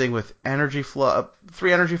interesting with 3 Energy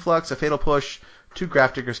Flux, a Fatal Push, 2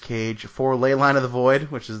 Grafdigger's Cage, 4 Leyline of the Void,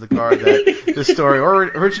 which is the card that this story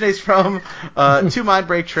originates from, 2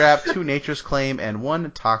 Mindbreak Trap, 2 Nature's Claim, and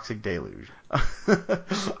 1 Toxic Deluge.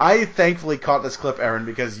 I thankfully caught this clip, Aaron,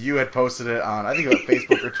 because you had posted it on, I think it was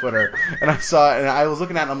Facebook or Twitter, and I saw it, and I was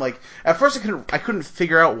looking at it, and I'm like, at first I couldn't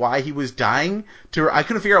figure out why he was dying, I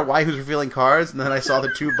couldn't figure out why he was revealing cards, and then I saw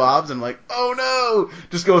the 2 Bobs, and I'm like, oh no!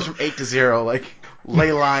 Just goes from 8 to 0,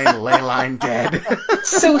 Leyline dead.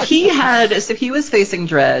 So he was facing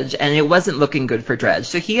Dredge, and it wasn't looking good for Dredge.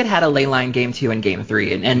 So he had a Leyline game 2 and game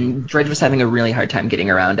 3, and Dredge was having a really hard time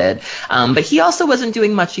getting around it. But he also wasn't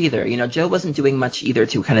doing much either. Joe wasn't doing much either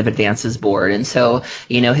to kind of advance his board. And so,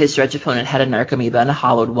 his Dredge opponent had a Narcomoeba and a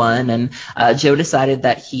Hollowed One, and Joe decided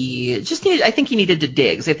that he needed to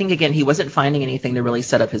dig. So I think, again, he wasn't finding anything to really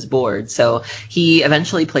set up his board. So he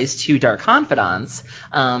eventually placed 2 Dark Confidants,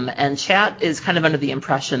 and chat is kind of under the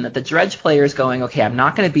impression that the Dredge player is going, okay, I'm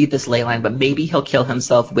not going to beat this Leyline, but maybe he'll kill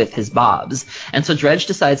himself with his Bobs. And so Dredge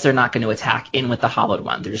decides they're not going to attack in with the Hollowed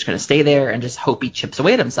One. They're just going to stay there and just hope he chips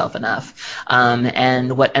away at himself enough.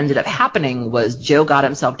 And what ended up happening was Joe got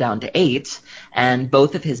himself down to 8, and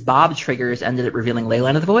both of his Bob triggers ended up revealing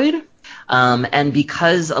Leyline of the Void. And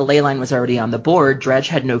because a Leyline was already on the board, Dredge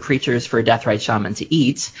had no creatures for a Deathrite Shaman to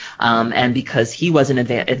eat. And because he wasn't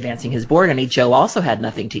advancing his board any, Joe also had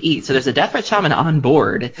nothing to eat. So there's a Deathrite Shaman on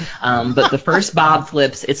board. But the first Bob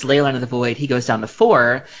flips, it's Leyline of the Void. He goes down to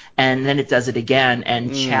 4, and then it does it again,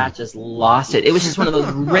 and chat just lost it. It was just one of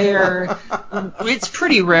those rare. It's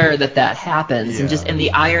pretty rare that happens. Yeah. And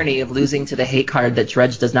the irony of losing to the hate card that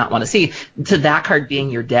Dredge does not want to see, to that card being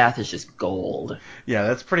your death, is just gold. Yeah,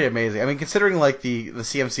 that's pretty amazing. I mean, considering the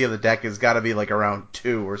CMC of the deck has got to be around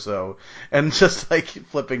 2 or so, and just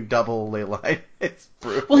flipping double Leyline, it's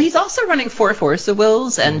brutal. Well, he's also running 4 Force of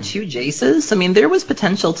Wills and 2 Jaces. I mean, there was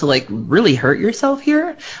potential to really hurt yourself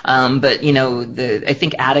here. But I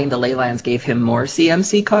think adding the Leylines gave him more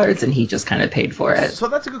CMC cards, and he just kind of paid for it. So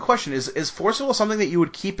that's a good question. Is Force of Will something that you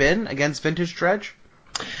would keep in against Vintage Dredge?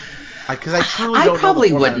 Because I truly I don't know the probably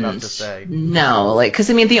format enough wouldn't. to say. No, because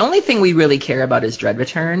I mean, the only thing we really care about is Dread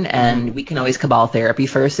Return, and we can always Cabal Therapy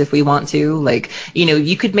first if we want to. Like,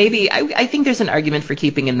 you could maybe. I think there's an argument for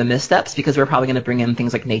keeping in the missteps because we're probably going to bring in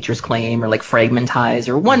things like Nature's Claim or like Fragmentize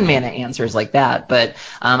or one mana answers like that. But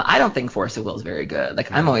I don't think Force of Will is very good.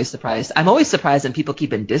 Like, I'm always surprised. I'm always surprised when people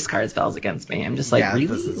keep in discard spells against me. I'm just like, really?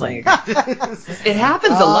 Like, it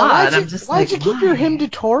happens a lot. Why'd you keep your Hymn to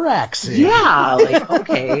Thorax in? Yeah, like,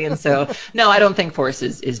 okay. And so, no, I don't think Force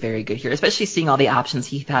is very good here, especially seeing all the options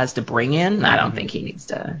he has to bring in. I don't think he needs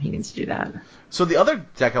to do that. So the other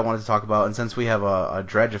deck I wanted to talk about, and since we have a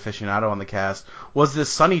Dredge aficionado on the cast, was this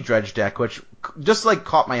Sunny Dredge deck, which just like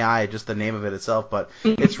caught my eye, just the name of it itself. But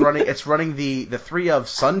it's running the 3 of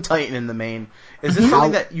Sun Titan in the main. Is this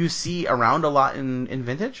something that you see around a lot in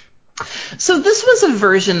Vintage? So this was a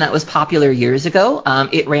version that was popular years ago.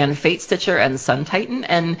 It ran Fate Stitcher and Sun Titan,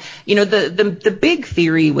 and the big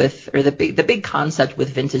theory the big concept with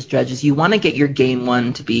Vintage Dredge is you want to get your game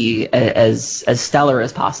 1 to be as stellar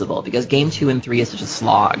as possible because game 2 and 3 is such a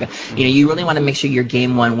slog. You really want to make sure your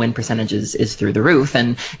game 1 win percentage is through the roof,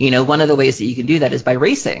 and one of the ways that you can do that is by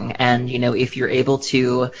racing. And if you're able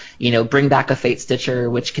to bring back a Fate Stitcher,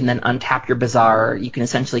 which can then untap your Bazaar, you can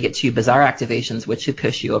essentially get 2 Bazaar activations, which should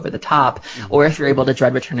push you over the top. Or if you're able to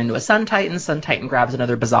Dread Return into a Sun Titan grabs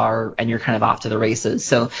another Bazaar, and you're kind of off to the races.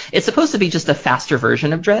 So it's supposed to be just a faster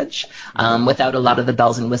version of Dredge, without a lot of the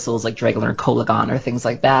bells and whistles like Dragon or Kolagon or things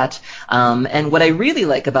like that. And what I really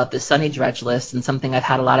like about this Sunny Dredge list, and something I've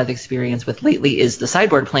had a lot of experience with lately, is the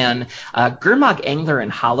sideboard plan. Gurmag Angler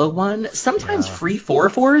and Hollow One, sometimes free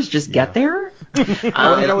 4/4s just get there. And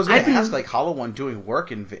I was going to ask, like, Hollow One doing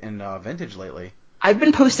work in Vintage lately? I've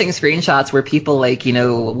been posting screenshots where people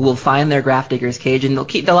will find their Grafdigger's Cage, and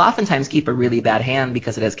they'll oftentimes keep a really bad hand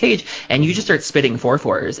because it has Cage, and you just start spitting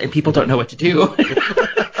 4/4s and people don't know what to do.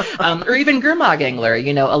 Or even Gurmag Angler,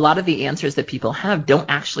 a lot of the answers that people have don't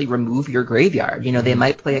actually remove your graveyard. They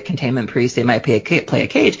might play a Containment Priest, they might play a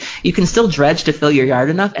Cage. You can still dredge to fill your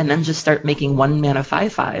yard enough and then just start making 1 mana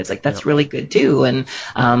 5/5s. Like, that's really good too. And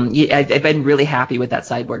I've been really happy with that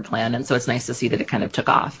sideboard plan, and so it's nice to see that it kind of took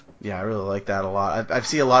off. Yeah, I really like that a lot. I've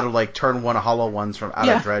seen a lot of like turn 1 Hollow Ones from out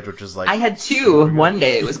of Dredge, which is like... I had 2 one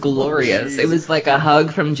day. It was glorious. It was like a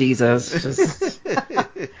hug from Jesus. That's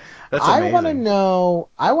amazing.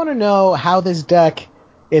 I want to know how this deck,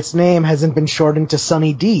 its name hasn't been shortened to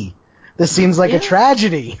Sunny D. This seems like a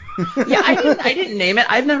tragedy. Yeah, I didn't name it.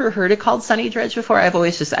 I've never heard it called Sunny Dredge before. I've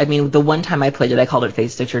always the one time I played it, I called it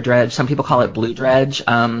Fate Stitcher Dredge. Some people call it Blue Dredge.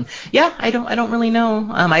 I don't really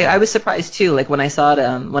know. I was surprised too. Like, when I saw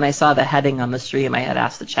the heading on the stream, I had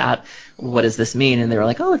asked the chat, what does this mean? And they were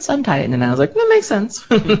like, oh, it's Sun Titan. And I was like, that makes sense.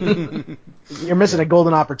 You're missing a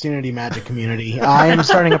golden opportunity, Magic community. I am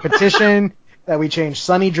starting a petition that we change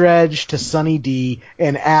Sunny Dredge to Sunny D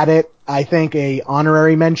and add it, I think, a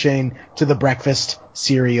honorary mention to the breakfast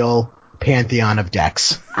cereal pantheon of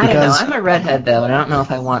decks. I don't know. I'm a redhead, though, and I don't know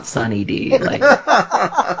if I want Sunny D. Like,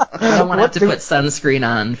 I don't want to have to put sunscreen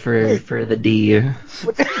on for the D.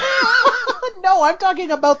 No, I'm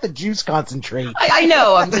talking about the juice concentrate. I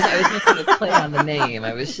know. I was making a play on the name.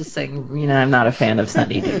 I was just saying, I'm not a fan of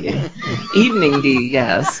Sunny D. Evening D,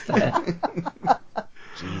 yes. But...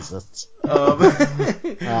 Jesus. Help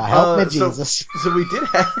me, Jesus. So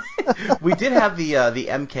we did have the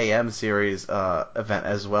MKM series event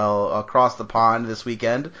as well across the pond this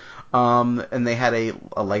weekend, and they had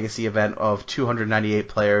a legacy event of 298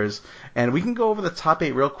 players, and we can go over the top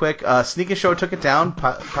 8 real quick. Sneak and Show took it down,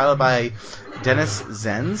 piloted by Dennis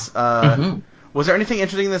Zenz. Was there anything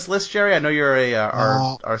interesting in this list, Jerry? I know you're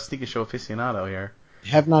our Sneak and Show aficionado here.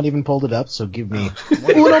 Have not even pulled it up, so give me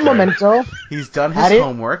uno momento. He's done his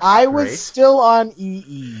homework. I was still on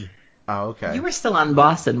EE. Oh, okay. You were still on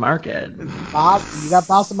Boston Market. You got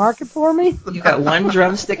Boston Market for me? You got one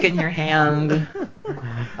drumstick in your hand.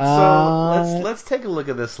 So let's take a look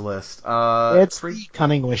at this list. It's the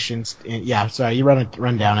Cunning Wish. Yeah, sorry, you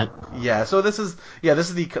run down it. Yeah, so this is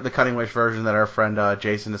the Cunning Wish version that our friend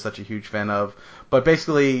Jason is such a huge fan of. But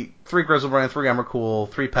basically, 3 Grizzlebrand, 3 Emrakul,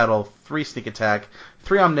 3 Petal, 3 Sneak Attack,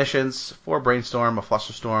 3 Omniscience, 4 Brainstorm, a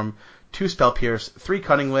Flusterstorm, 2 Spell Pierce, 3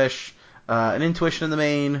 Cunning Wish, an Intuition in the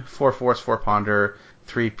main, 4 Force, 4 Ponder,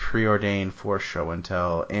 3 Preordain, 4 Show and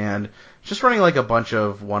Tell, and just running like a bunch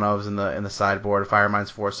of 1-ofs in the sideboard,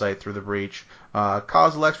 Firemind's Foresight, Through the Breach,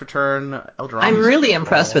 Kozilek's Return, Eldorado. I'm really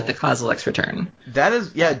impressed with the Kozilek's Return. That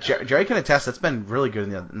is, Jerry can attest, that's been really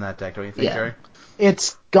good in that deck, don't you think, Jerry?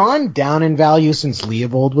 It's gone down in value since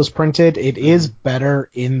Leovold was printed. It is better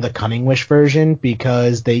in the Cunning Wish version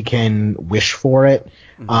because they can wish for it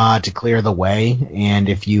to clear the way. And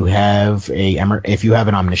if you have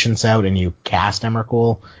an Omniscience out and you cast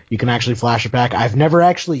Emrakul, you can actually flash it back. I've never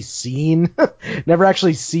actually seen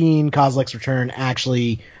Kozilek's Return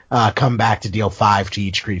actually come back to deal 5 to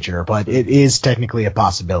each creature, but it is technically a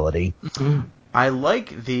possibility. Mm-hmm. I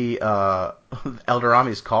like the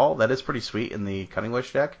Eldorami's Call. That is pretty sweet in the Cunning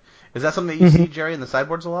Wish deck. Is that something that you see, Jerry, in the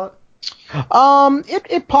sideboards a lot?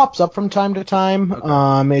 It pops up from time to time.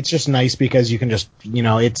 Okay. It's just nice because you can just,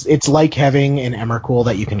 it's like having an Emrakul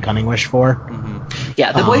that you can Cunning Wish for. Mm-hmm.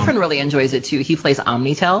 Yeah, the boyfriend really enjoys it too. He plays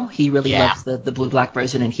Omnitel. He really loves the blue-black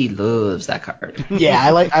version, and he loves that card. Yeah,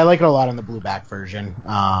 I like it a lot in the blue-black version.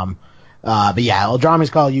 But yeah,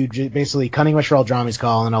 Eldrami's Call, you basically Cunning Wish for Eldrami's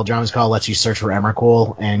Call, and Eldrami's Call lets you search for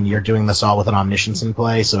Emrakul, and you're doing this all with an Omniscience in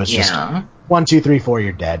play, so it's just 1, 2, 3, 4,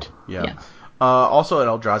 you're dead. Yeah. Also an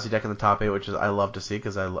Eldrazi deck in the top 8, which is I love to see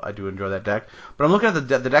because I do enjoy that deck. But I'm looking at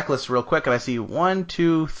the deck list real quick, and I see 1,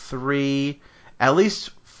 2, 3, at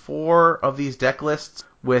least 4 of these deck lists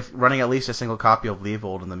with running at least a single copy of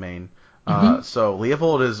Leovold in the main. So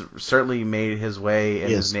Leovold has certainly made his way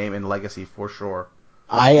in his name and legacy for sure.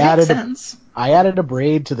 I added a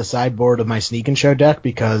Braid to the sideboard of my Sneak and Show deck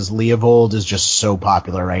because Leovold is just so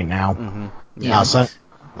popular right now. Mm-hmm. Yeah.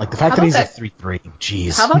 Like the fact that he's a 3/3,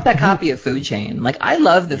 jeez. How about that copy of Food Chain? Like, I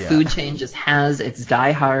love that Food Chain just has its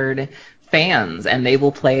diehard fans, and they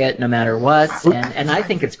will play it no matter what, and I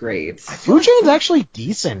think it's great. Food Chain's actually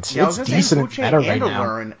decent. Yeah, it's decent Food Chain meta and right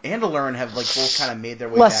now. And Allurn have like both kind of made their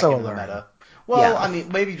way Less back so into the Allurn. meta. Well, I mean,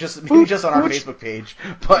 maybe just on our Facebook page,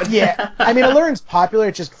 but yeah, I mean, Allurn's popular.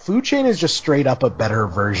 It's just Food Chain is just straight up a better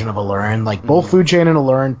version of Allurn. Like both Food Chain and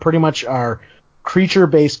Allurn pretty much are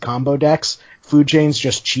creature-based combo decks. Food Chain's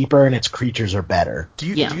just cheaper and its creatures are better. Do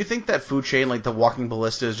you think that Food Chain, like the Walking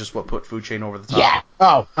Ballista, is just what put Food Chain over the top? Yeah.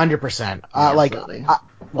 Oh, 100%.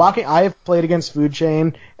 I have played against Food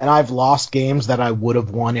Chain and I've lost games that I would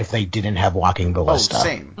have won if they didn't have Walking Ballista. Oh,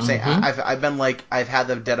 same. Mm-hmm. I've been like, I've had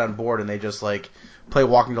them dead on board and they just like play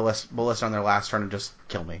Walking Ballista on their last turn and just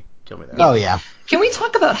kill me there. Oh yeah. Can we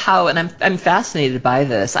talk about how, and I'm fascinated by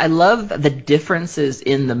this, I love the differences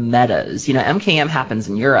in the metas. MKM happens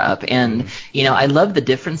in Europe, and, I love the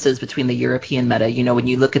differences between the European meta. When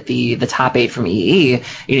you look at the top 8 from EE,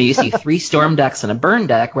 you see 3 Storm decks and a Burn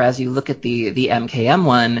deck, whereas you look at the MKM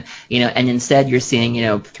one, and instead you're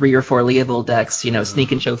seeing, 3 or 4 Leovold decks,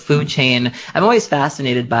 Sneak and Show Food Chain. I'm always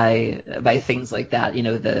fascinated by things like that,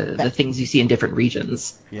 the things you see in different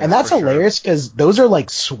regions. Yeah, and that's hilarious because those are like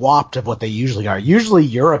swapped of what they usually are. Usually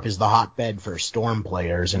Europe is the hotbed for Storm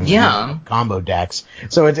players and combo decks.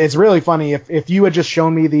 So it's really funny. If you had just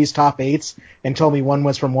shown me these top 8s and told me one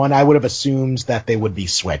was from one, I would have assumed that they would be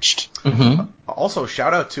switched. Mm-hmm. Also,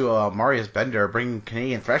 shout out to Marius Bender bringing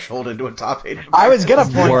Canadian Threshold into a top 8. I was going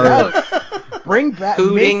to point out. Bring back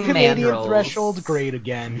make Canadian Mandrels. Threshold great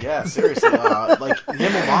again. Yeah, seriously. Like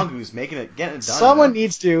Nimble Mongoose getting it done. Someone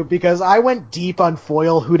needs to, because I went deep on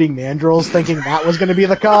foil Hooting Mandrels thinking that was going to be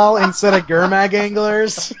the call instead of Gurmag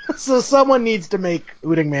Anglers. So someone needs to make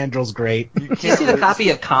Hooting Mandrels great. Did you see the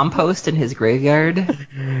copy of Compost in his graveyard?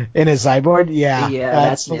 In his sideboard? Yeah. Yeah,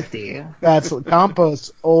 that's nifty. That's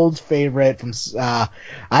Compost's old favorite from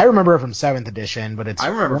I remember it from 7th edition, but I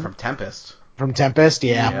remember from Tempest. From Tempest,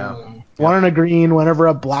 yeah. 1 and a green, whenever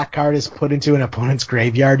a black card is put into an opponent's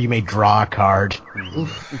graveyard, you may draw a card.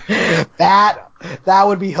 That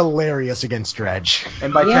would be hilarious against Dredge.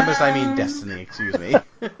 And by Tempest, I mean Destiny, excuse me.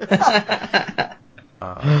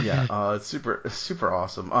 It's super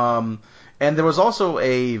awesome. And there was also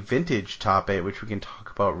a vintage top 8, which we can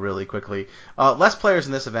talk about really quickly. Less players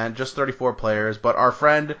in this event, just 34 players, but our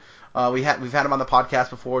friend... we've had him on the podcast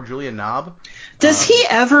before, Julian Knob. Does he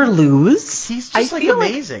ever lose? He's just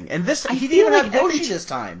amazing. And he didn't even have Yoshi this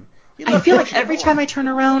time. I feel like every time I turn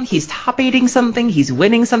around, he's top 8ing something, he's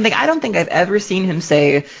winning something. I don't think I've ever seen him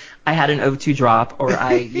say, I had an O2 drop, or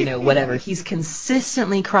whatever. He's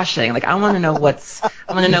consistently crushing. Like, I want to know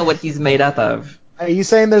what he's made up of. Are you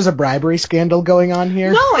saying there's a bribery scandal going on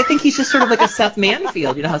here? No, I think he's just sort of like a Seth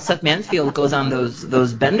Manfield. You know how Seth Manfield goes on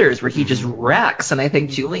those benders where he just wrecks, and I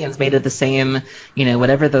think Julian's made it the same.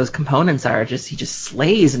 Whatever those components are, he just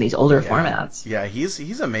slays in these older formats. Yeah,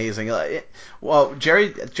 he's amazing.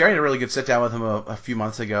 Jerry had a really good sit down with him a few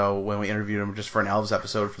months ago when we interviewed him just for an Elves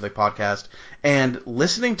episode for the podcast, and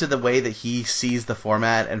listening to the way that he sees the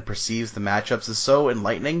format and perceives the matchups is so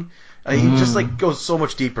enlightening. He just goes so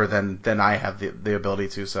much deeper than I have the ability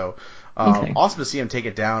to. So Okay. Awesome to see him take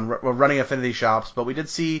it down. We're running affinity shops, but we did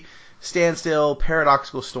see Standstill,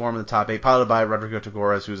 Paradoxical Storm in the top 8, piloted by Rodrigo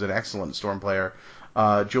Tagores, who's an excellent Storm player.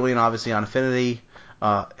 Julian, obviously, on affinity.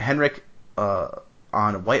 Henrik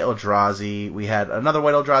on White Eldrazi. We had another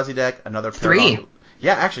White Eldrazi deck, another Three.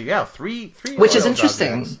 Yeah, actually, yeah, three. Which is Eldrazi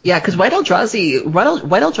interesting. decks. Yeah, because White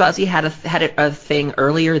Eldrazi had a thing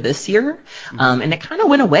earlier this year, and it kind of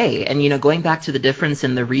went away. And going back to the difference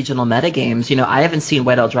in the regional metagames, I haven't seen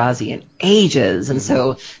White Eldrazi in ages, and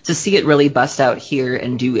so to see it really bust out here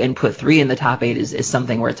and put 3 in the top 8 is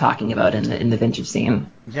something worth talking about in the vintage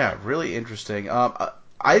scene. Yeah, really interesting.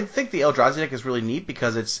 I think the Eldrazi deck is really neat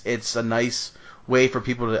because it's a nice way for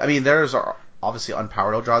people to. I mean, there's obviously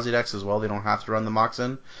unpowered Eldrazi decks as well. They don't have to run the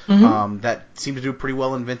Moxen. That seem to do pretty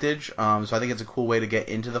well in Vintage. So I think it's a cool way to get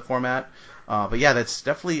into the format. But yeah, that's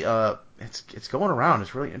definitely it's going around.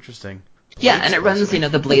 It's really interesting. Yeah, and it runs,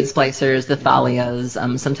 the Blade Splicers, the Thalias,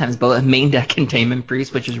 sometimes both main deck Containment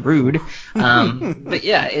Priest, which is rude. But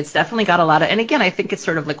yeah, it's definitely got a lot of, and again, I think it's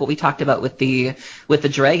sort of like what we talked about with the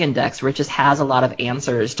Dragon decks, where it just has a lot of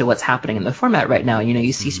answers to what's happening in the format right now.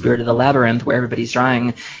 You see Spirit of the Labyrinth, where everybody's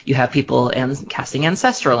drawing, you have people casting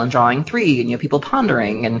Ancestral and drawing 3, and you have people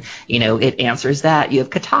pondering, and, it answers that. You have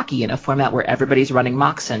Kataki in a format where everybody's running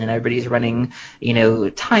Moxen and everybody's running,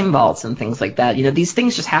 Time Vaults and things like that. These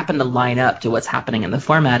things just happen to line up to what's happening in the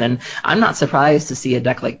format, and I'm not surprised to see a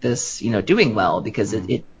deck like this, doing well, because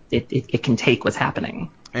it can take what's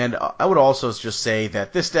happening. And I would also just say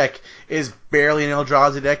that this deck is barely an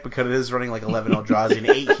Eldrazi deck because it is running like 11 Eldrazi and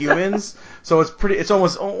 8 humans, so it's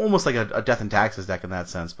almost like a Death and Taxes deck in that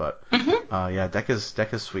sense. But yeah, deck is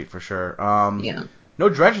sweet for sure. Yeah. No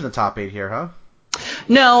Dredge in the top 8 here, huh?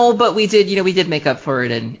 No, but we did make up for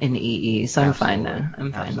it in EE, so I'm fine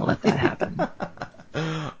Absolutely. to let that happen.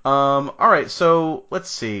 All right, so let's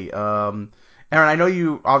see. Aaron, I know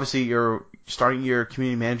you're starting your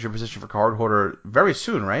community manager position for Card Hoarder very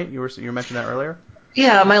soon, right? You mentioned that earlier.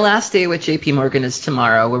 Yeah, my last day with JP Morgan is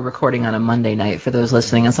tomorrow. We're recording on a Monday night for those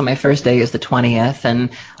listening, and so my first day is the 20th, and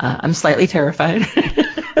I'm slightly terrified.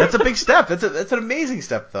 That's a big step. That's an amazing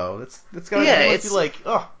step, though. That's gotta be like,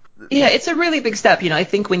 oh. Yeah, it's a really big step. I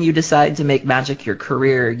think when you decide to make Magic your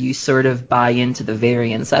career, you sort of buy into the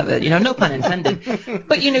variance of it. No pun intended.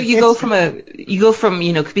 But you go from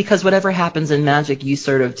because whatever happens in Magic, you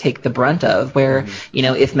sort of take the brunt of. Where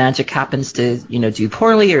if Magic happens to do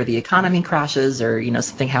poorly, or the economy crashes, or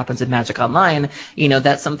something happens in Magic Online,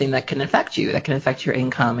 that's something that can affect you. That can affect your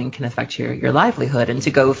income and can affect your livelihood. And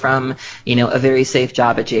to go from a very safe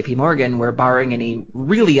job at JP Morgan, where barring any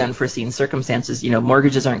really unforeseen circumstances,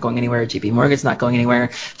 mortgages aren't going anywhere, JP Morgan's not going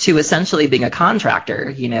anywhere, to essentially being a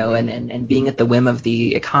contractor, and being at the whim of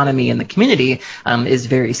the economy and the community is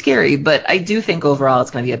very scary. But I do think overall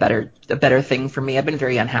it's going to be a better thing for me. I've been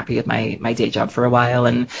very unhappy with my day job for a while,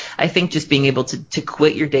 and I think just being able to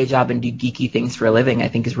quit your day job and do geeky things for a living, I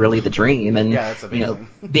think is really the dream. And yeah, that's amazing.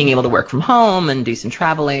 Being able to work from home and do some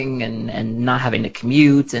traveling and not having to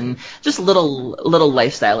commute and just little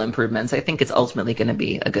lifestyle improvements, I think it's ultimately going to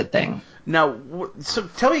be a good thing. Now, so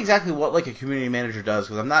tell me exactly what like a community manager does,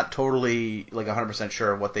 because I'm not totally like 100%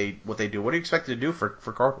 sure what they do. What do you expect to do for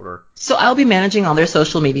Card Hoarder? So I'll be managing all their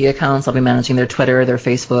social media accounts. I'll be managing their Twitter, their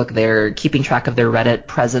Facebook, their keeping track of their Reddit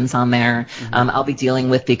presence on there. I'll be dealing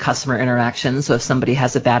with the customer interaction. So if somebody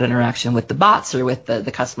has a bad interaction with the bots or with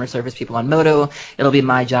the customer service people on Moto, it'll be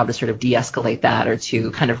my job to sort of de-escalate that or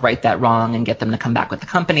to kind of right that wrong and get them to come back with the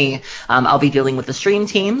company. I'll be dealing with the stream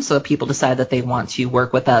team. So if people decide that they want to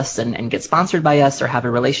work with us and get sponsored by us or have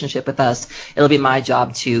a relationship with us, it'll be my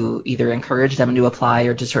job to either encourage them to apply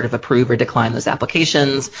or to sort of approve or decline those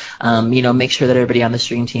applications. Make sure that everybody on the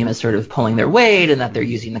stream team is sort of pulling their weight and that they're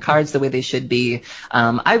using the cards the way they should be.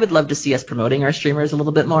 I would love to see us promoting our streamers a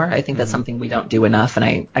little bit more. I think that's something we don't do enough,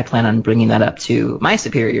 and I plan on bringing that up to my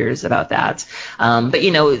superiors about that. But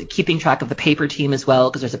keeping track of the paper team as well,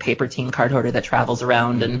 because there's a paper team card hoarder that travels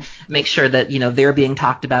around and make sure that they're being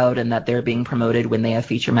talked about and that they're being promoted when they have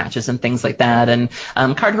feature matches and things like that. And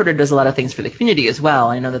Card Hoarder does a lot of things for the community as well.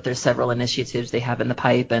 I know that there's several initiatives they have in the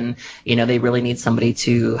pipe, and they really need somebody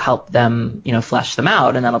to help them flesh them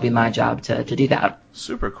out, and that'll be my job to do that.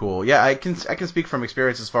 Super cool. Yeah, I can speak from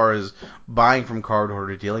experience as far as buying from Card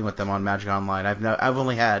Hoarder, dealing with them on Magic Online. I've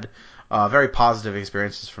only had very positive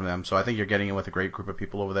experiences from them, so I think you're getting in with a great group of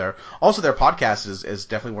people over there. Also, their podcast is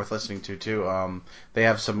definitely worth listening to too. They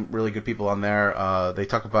have some really good people on there. They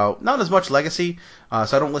talk about not as much Legacy,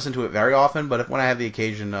 so I don't listen to it very often, but when I have the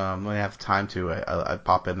occasion, when I have time to, I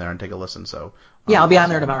pop in there and take a listen. So yeah, I'll be on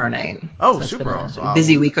there tomorrow night. Oh, so super awesome!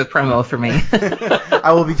 Busy week of promo for me.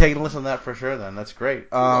 I will be taking a listen to that for sure. Then that's great.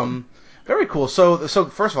 Very cool. So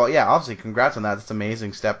first of all, yeah, obviously, congrats on that. That's an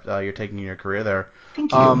amazing step you're taking in your career there.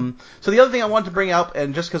 Thank you. So the other thing I wanted to bring up,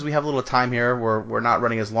 and just because we have a little time here, we're not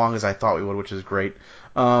running as long as I thought we would, which is great.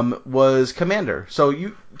 Was Commander. So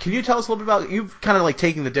can you tell us a little bit about you've kind of like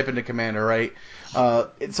taking the dip into Commander, right?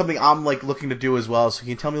 It's something I'm like looking to do as well. So can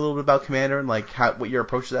you tell me a little bit about Commander and like what your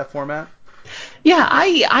approach to that format? Yeah,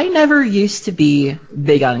 I never used to be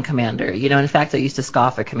big on Commander. In fact, I used to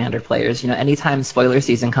scoff at Commander players. Anytime spoiler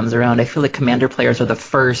season comes around, I feel like Commander players are the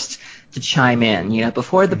first to chime in.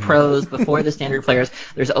 Before the pros, before the standard players,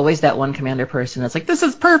 there's always that one Commander person that's like, this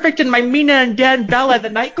is perfect in my Mina and Dan Bella, the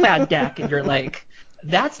Nightclad deck. And you're like,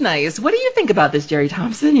 that's nice. What do you think about this, Jerry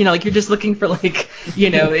Thompson? Like you're just looking for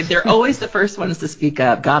they're always the first ones to speak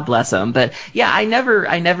up. God bless them. But yeah, I never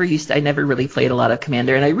really played a lot of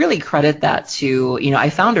Commander, and I really credit that to, I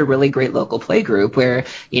found a really great local play group where,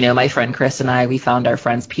 my friend Chris and we found our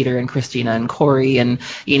friends Peter and Christina and Corey, and,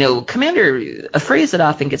 Commander, a phrase that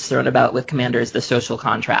often gets thrown about with Commander is the social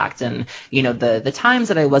contract. And, the times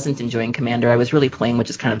that I wasn't enjoying Commander, I was really playing with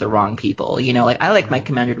just kind of the wrong people. I like my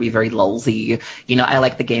Commander to be very lulzy. I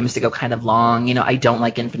like the games to go kind of long. I don't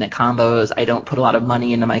like infinite combos. I don't put a lot of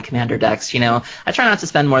money into my Commander decks. I try not to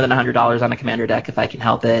spend more than $100 on a Commander deck if I can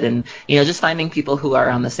help it. And, just finding people who are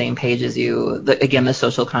on the same page as you, the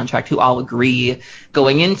social contract, who all agree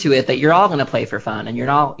going into it that you're all going to play for fun and you're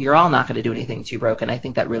all not going to do anything too broken. I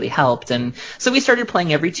think that really helped. And so we started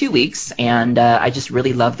playing every 2 weeks, and I just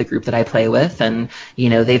really love the group that I play with. And,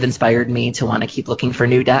 they've inspired me to want to keep looking for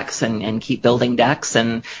new decks and keep building decks.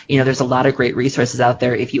 And, there's a lot of great resources out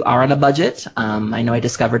there if you are on a budget. I know I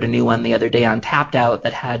discovered a new one the other day on Tapped Out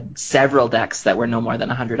that had several decks that were no more than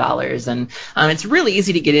 $100, and it's really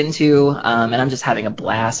easy to get into, and I'm just having a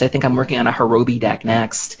blast. I think I'm working on a Hirobi deck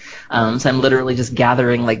next, so I'm literally just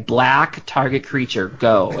gathering like black target creature,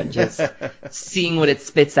 go, and just seeing what it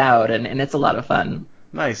spits out, and it's a lot of fun.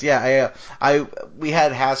 Nice. Yeah, we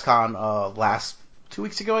had HasCon last 2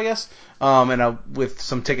 weeks ago, I guess. And with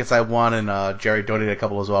some tickets I won, and Jerry donated a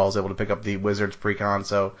couple as well, I was able to pick up the Wizards pre-con.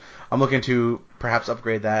 So I'm looking to perhaps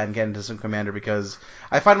upgrade that and get into some Commander, because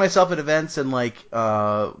I find myself at events and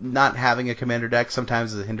not having a Commander deck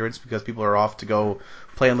sometimes is a hindrance because people are off to go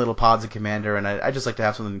play in little pods of Commander, and I just like to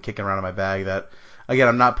have something kicking around in my bag that, again,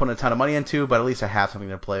 I'm not putting a ton of money into, but at least I have something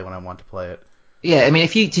to play when I want to play it. Yeah, I mean,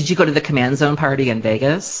 did you go to the Command Zone party in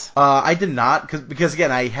Vegas? I did not, because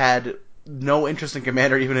again, I had no interest in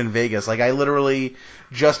Commander even in Vegas. Like, I literally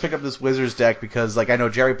just picked up this Wizards deck because, I know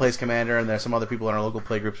Jerry plays Commander, and there's some other people in our local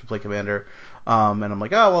play groups who play Commander. And I'm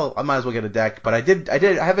like, oh, well, I might as well get a deck. But I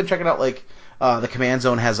have been checking out, the Command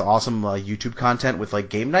Zone has awesome YouTube content with,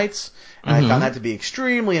 game nights. And I found that to be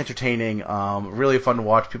extremely entertaining. Really fun to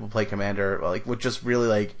watch people play Commander, with just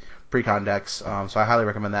really, pre-con decks. So I highly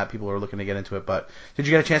recommend that. People are looking to get into it. But did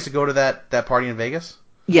you get a chance to go to that party in Vegas?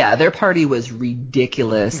 Yeah, their party was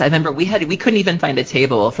ridiculous. I remember we couldn't even find a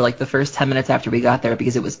table for the first 10 minutes after we got there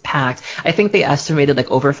because it was packed. I think they estimated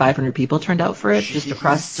over 500 people turned out for it just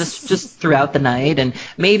across just throughout the night, and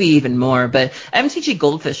maybe even more. But MTG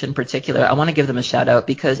Goldfish in particular, I want to give them a shout out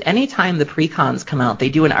because anytime the pre-cons come out, they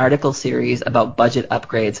do an article series about budget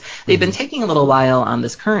upgrades. They've been taking a little while on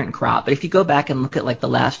this current crop, but if you go back and look at the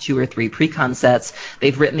last 2 or 3 pre-con sets,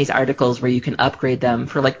 they've written these articles where you can upgrade them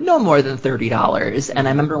for no more than $30. And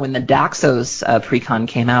I remember when the Daxos pre-con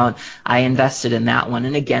came out, I invested in that one,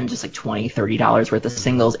 and again, just $20, $30 worth of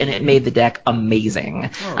singles, and it made the deck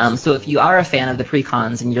amazing. So if you are a fan of the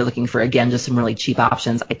pre-cons and you're looking for, again, just some really cheap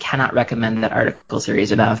options, I cannot recommend that article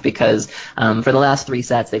series enough because for the last 3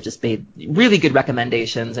 sets, they've just made really good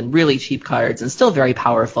recommendations and really cheap cards and still very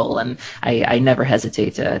powerful, and I never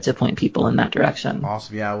hesitate to point people in that direction.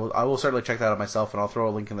 Awesome. Yeah, I will certainly check that out myself, and I'll throw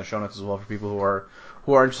a link in the show notes as well for people who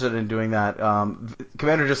are interested in doing that.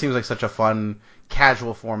 Commander just seems like such a fun,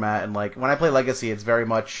 casual format, and when I play Legacy, I'm very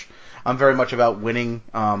much about winning.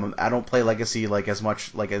 I don't play Legacy as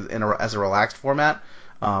much as a relaxed format.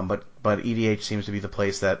 But EDH seems to be the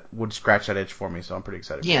place that would scratch that itch for me, so I'm pretty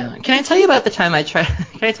excited. Yeah. Can I tell you about the time Can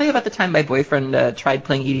I tell you about the time my boyfriend tried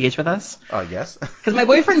playing EDH with us? Yes. Because my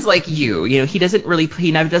boyfriend's like you. He doesn't really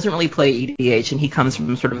play EDH, and he comes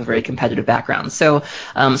from sort of a very competitive background. So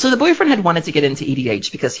the boyfriend had wanted to get into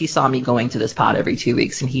EDH because he saw me going to this pod every 2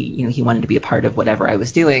 weeks, and he wanted to be a part of whatever I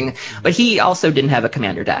was doing. But he also didn't have a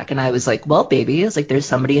Commander deck, and I was like, well, baby, there's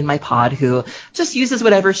somebody in my pod who just uses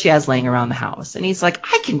whatever she has laying around the house, and he's like,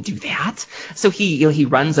 I can do that. cat? So he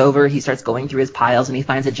runs over, he starts going through his piles, and he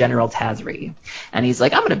finds a General Tazri. And he's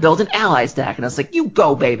like, I'm going to build an allies deck. And I was like, you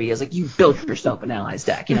go, baby. I was like, you build yourself an allies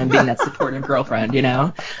deck, you know, being that supportive girlfriend, you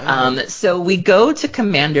know. So we go to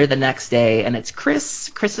Commander the next day, and it's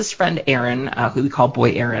Chris's friend Aaron, who we call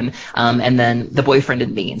Boy Aaron, and then the boyfriend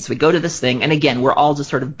and me. And so we go to this thing, and again, we're all just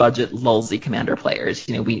sort of budget lulzy Commander players.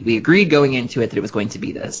 You know, we agreed going into it that it was going to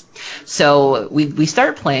be this. So we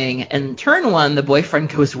start playing, and turn one, the boyfriend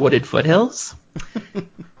goes Wooded Foothills.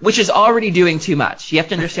 Which is already doing too much. You have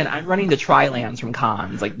to understand, I'm running the tri-lands from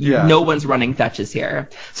cons. Like, no one's running fetches here.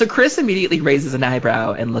 So Chris immediately raises an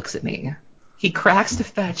eyebrow and looks at me. He cracks the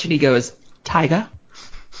fetch and he goes, Taiga?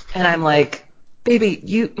 And I'm like, baby,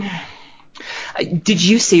 did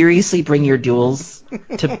you seriously bring your duels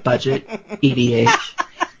to budget EDH?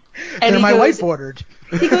 And they're my whiteboarded.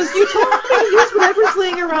 He goes, you told me to use whatever's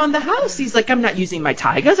laying around the house. He's like, I'm not using my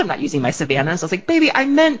Taigas. I'm not using my Savannas. I was like, baby, I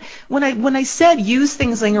meant, when I said use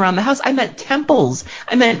things laying around the house, I meant temples.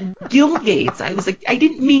 I meant guild gates. I was like, I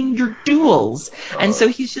didn't mean your duels. And so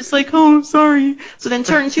he's just like, oh, sorry. So then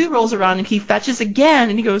turn 2 rolls around and he fetches again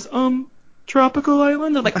and he goes, Tropical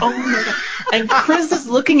Island? I'm like, oh my God. And Chris is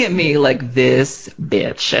looking at me like, this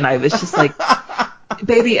bitch. And I was just like,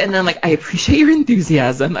 baby, and then like, I appreciate your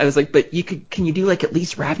enthusiasm. I was like, but can you do like at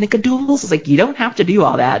least Ravnica duels? I was like, you don't have to do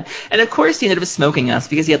all that. And of course he ended up smoking us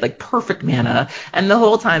because he had like perfect mana, and the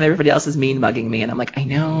whole time everybody else is mean mugging me, and I'm like, I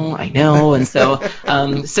know. And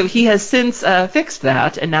so he has since fixed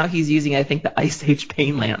that, and now he's using, I think, the Ice Age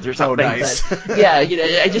Painlands or something. Oh, nice. But, yeah, you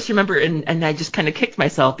know, I just remember, and I just kind of kicked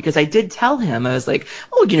myself because I did tell him, I was like,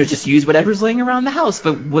 oh, you know, just use whatever's laying around the house,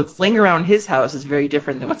 but what's laying around his house is very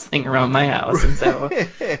different than what's laying around my house, and so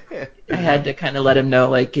I had to kind of let him know,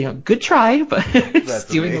 like, you know, good try, but it's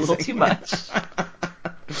doing a little too much.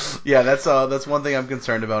 Yeah, that's one thing I'm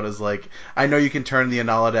concerned about is, like, I know you can turn the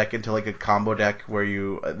Anala deck into like a combo deck where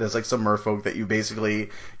there's like some merfolk that you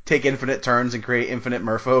basically take infinite turns and create infinite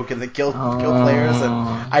merfolk and then kill players, and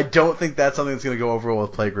I don't think that's something that's going to go over well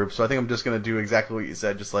with playgroups. So I think I'm just going to do exactly what you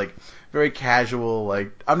said, just like very casual,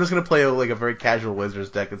 like I'm just going to play like a very casual Wizards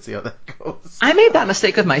deck and see how that goes. I made that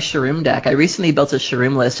mistake with my Shroom deck. I recently built a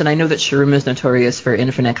Shroom list, and I know that Shroom is notorious for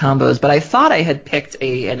infinite combos, but I thought I had picked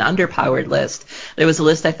an underpowered list. There was a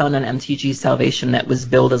list I found on MTG Salvation that was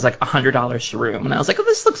billed as like $100 Shroom, and I was like, oh,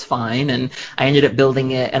 this looks fine, and I ended up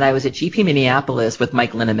building it, and I was at GP Minneapolis with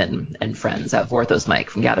Mike Linneman and friends at Vorthos Mike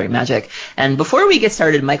from Gathering Magic, and before we get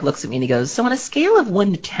started, Mike looks at me and he goes, so on a scale of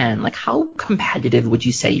 1 to 10, like how competitive would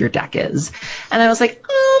you say your deck is? And I was like,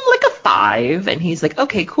 like a 5, and he's like,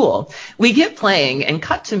 okay, cool. We get playing, and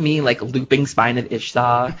cut to me like looping Spine of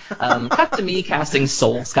Ishtar, cut to me casting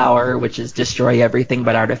Soul Scour, which is destroy everything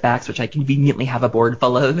but artifacts, which I conveniently have a board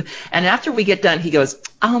full of, and after we get done, he goes,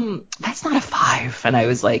 that's not a 5, and I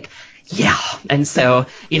was like, yeah. And so,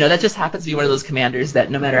 you know, that just happens to be one of those commanders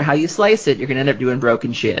that no matter how you slice it, you're going to end up doing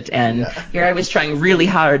broken shit. And here I was trying really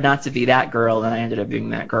hard not to be that girl, and I ended up being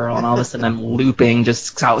that girl. And all of a sudden I'm looping,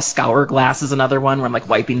 just Scour Glass is another one where I'm like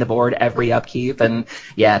wiping the board every upkeep. And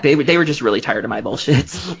yeah, they were just really tired of my bullshit.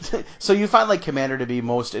 So you find like Commander to be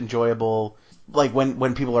most enjoyable like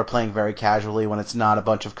when people are playing very casually, when it's not a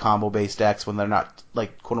bunch of combo-based decks, when they're not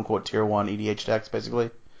like quote-unquote tier 1 EDH decks, basically?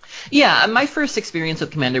 Yeah, my first experience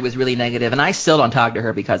with Commander was really negative, and I still don't talk to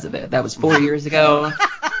her because of it. That was 4 years ago.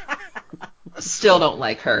 Still don't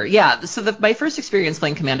like her. Yeah, so my first experience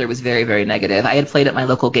playing Commander was very, very negative. I had played at my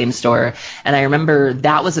local game store, and I remember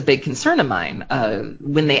that was a big concern of mine.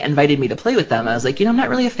 When they invited me to play with them, I was like, you know, I'm not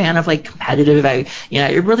really a fan of like competitive. I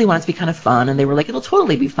really want it to be kind of fun, and they were like, it'll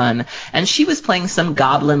totally be fun. And she was playing some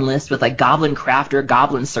Goblin list with like Goblin Crafter,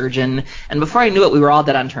 Goblin Surgeon, and before I knew it, we were all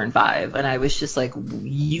dead on turn 5. And I was just like,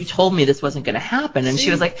 you told me this wasn't going to happen, and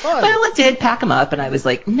she was like, well, it did. Pack them up, and I was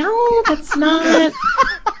like, no, that's not.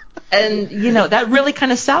 And, you know, that really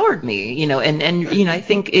kind of soured me, you know, and you know, I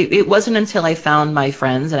think it wasn't until I found my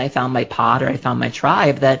friends and I found my pod or I found my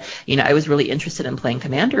tribe that, you know, I was really interested in playing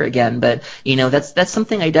Commander again. But, you know, that's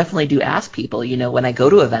something I definitely do ask people. You know, when I go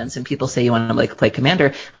to events and people say you want to like play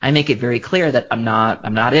Commander, I make it very clear that I'm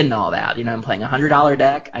not in all that. You know, I'm playing $100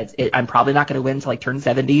 deck. I'm probably not going to win until like turn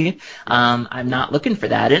 70. I'm not looking for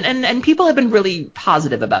that. And people have been really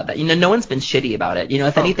positive about that. You know, no one's been shitty about it. You know,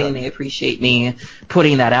 if anything, they appreciate me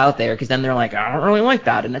putting that out there, because then they're like, I don't really like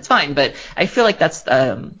that, and it's fine. But I feel like that's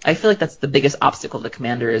the biggest obstacle to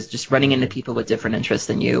Commander, is just running into people with different interests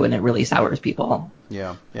than you, and it really sours people.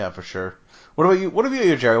 Yeah, for sure. What about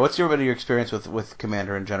you, Jerry? What's your experience with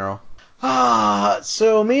Commander in general?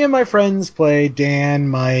 So me and my friends play, Dan,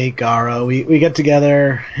 Mike, Garo. We get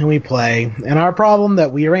together and we play. And our problem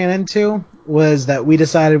that we ran into was that we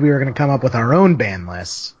decided we were going to come up with our own ban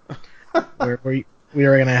list. where we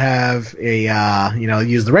were going to have a,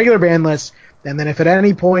 use the regular ban list, and then if at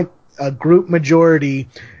any point a group majority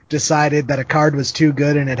decided that a card was too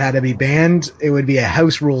good and it had to be banned, it would be a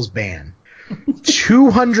house rules ban.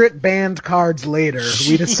 200 banned cards later,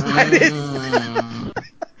 we decided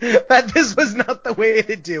that this was not the way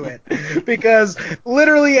to do it. Because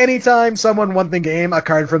literally anytime someone won the game, a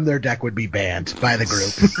card from their deck would be banned by the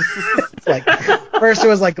group. It's like, first it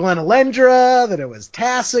was like Glen Elendra, then it was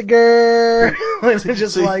Tassiger. It was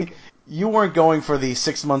just like... You weren't going for the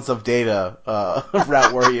 6 months of data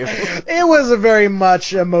route, were you? It was a very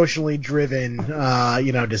much emotionally driven,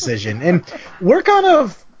 decision. And we're kind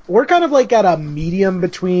of like at a medium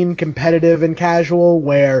between competitive and casual,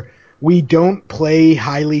 where we don't play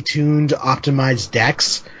highly tuned, optimized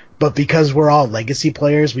decks, but because we're all legacy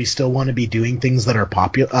players, we still want to be doing things that are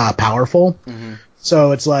powerful. Mm-hmm.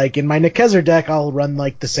 So it's like, in my Nekezer deck, I'll run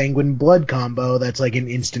like the Sanguine Blood combo that's like an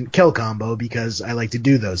instant kill combo because I like to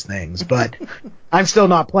do those things. But I'm still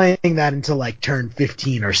not playing that until like turn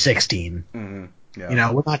 15 or 16. Mm-hmm.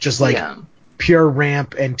 Yeah. We're not just like... Yeah. Pure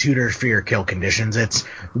ramp and tutor fear kill conditions.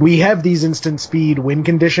 We have these instant speed win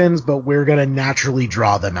conditions, but we're gonna naturally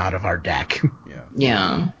draw them out of our deck.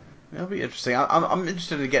 Yeah. It'll be interesting. I'm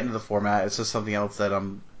interested to get into the format. It's just something else that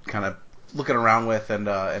I'm kind of looking around with and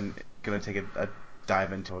gonna take a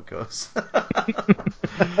dive into how it goes.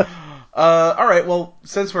 All right. Well,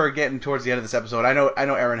 since we're getting towards the end of this episode, I know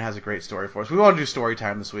Aaron has a great story for us. We want to do story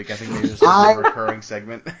time this week. I think maybe this is a recurring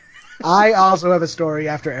segment. I also have a story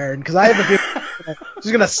after Aaron, because I have a feeling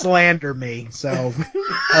she's going to slander me, so...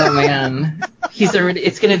 Oh, man.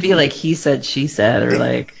 It's going to be like he said, she said, or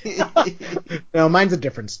like... No, mine's a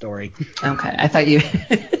different story. Okay, I thought you...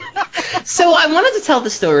 So I wanted to tell the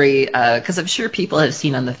story, because I'm sure people have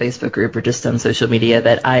seen on the Facebook group or just on social media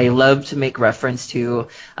that I love to make reference to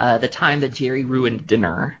the time that Jerry ruined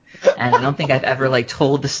dinner. And I don't think I've ever,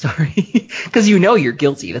 told the story. Because you're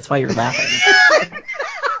guilty. That's why you're laughing.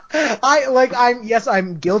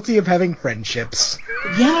 I'm guilty of having friendships.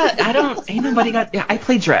 Yeah, I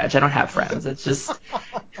play dredge. I don't have friends. It's just,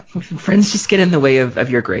 friends just get in the way of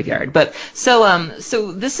your graveyard. But,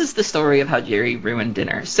 so this is the story of how Jerry ruined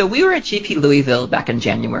dinner. So we were at GP Louisville back in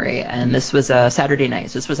January, and this was a Saturday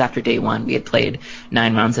night. So this was after day one. We had played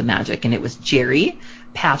 9 rounds of Magic, and it was Jerry,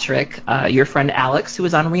 Patrick, your friend Alex, who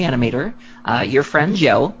was on Reanimator, your friend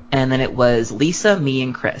Joe, and then it was Lisa, me,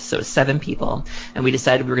 and Chris. So it was 7 people, and we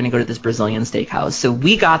decided we were going to go to this Brazilian steakhouse. So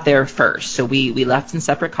we got there first. So we left in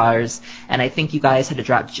separate cars, and I think you guys had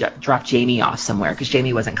to drop Jamie off somewhere because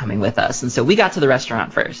Jamie wasn't coming with us. And so we got to the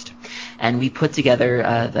restaurant first, and we put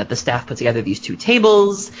together, the staff put together these 2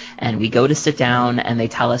 tables, and we go to sit down, and they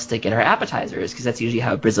tell us to get our appetizers because that's usually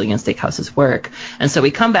how Brazilian steakhouses work. And so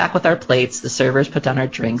we come back with our plates, the servers put down our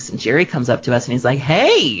drinks, and Jerry comes up to us and he's like,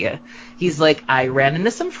 hey, he's like, I ran into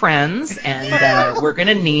some friends and we're going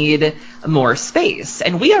to need more space.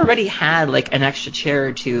 And we already had an extra chair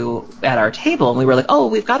or 2 at our table, and we were like, oh,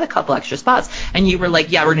 we've got a couple extra spots. And you were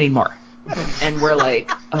like, yeah, we're going to need more. And we're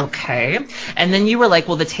like, okay. And then you were like,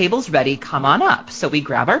 well, the table's ready. Come on up. So we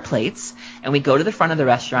grab our plates and we go to the front of the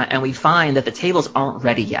restaurant and we find that the tables aren't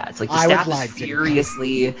ready yet. It's like the staff is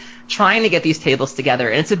furiously trying to get these tables together.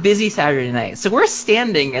 And it's a busy Saturday night. So we're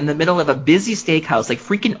standing in the middle of a busy steakhouse like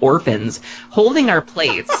freaking orphans holding our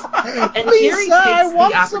plates. And Jerry takes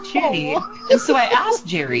the opportunity. And so I asked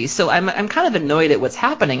Jerry, so I'm kind of annoyed at what's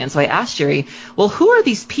happening. And so I asked Jerry, well, who are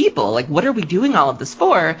these people? Like, what are we doing all of this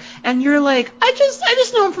for? And you're like, I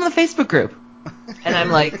just know them from the Facebook group. And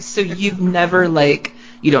I'm like, so you've never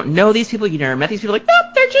you don't know these people, you never met these people? Like,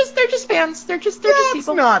 nope, they're just fans. They're just people. That's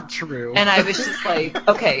not true. And I was just like,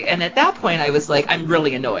 okay. And at that point, I was like, I'm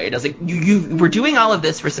really annoyed. I was like, you were doing all of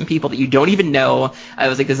this for some people that you don't even know. I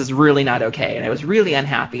was like, this is really not okay. And I was really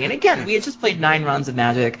unhappy. And again, we had just played 9 rounds of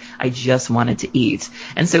Magic. I just wanted to eat.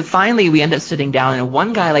 And so finally, we end up sitting down, and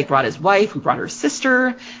one guy brought his wife, who brought her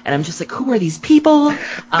sister. And I'm just like, who are these people? This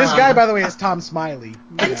guy, by the way, is Tom Smiley.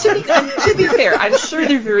 And to be fair, I'm sure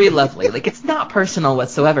they're very lovely. It's not personal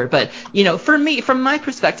whatsoever. But, for me, from my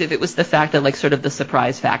perspective, it was the fact that, sort of the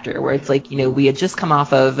surprise factor, where it's we had just come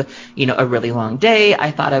off of, a really long day.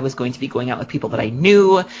 I thought I was going to be going out with people that I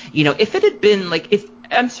knew. If it had been, if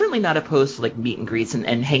I'm certainly not opposed to meet and greets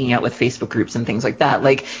and hanging out with Facebook groups and things like that.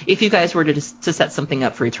 If you guys were to set something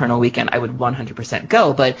up for Eternal Weekend, I would 100%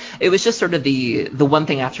 go. But it was just sort of the one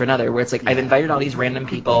thing after another, where it's I've invited all these random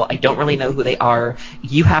people. I don't really know who they are.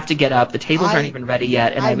 You have to get up. The tables aren't even ready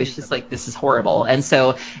yet. And I was just like, this is horrible. And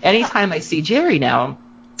so anytime I see Jerry now,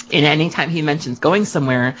 And anytime he mentions going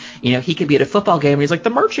somewhere, he could be at a football game and he's like, the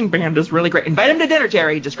marching band is really great. Invite him to dinner,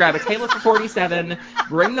 Jerry. Just grab a table for 47,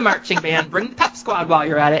 bring the marching band, bring the pep squad while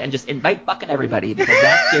you're at it, and just invite fucking everybody because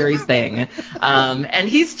that's Jerry's thing. And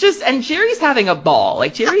Jerry's having a ball.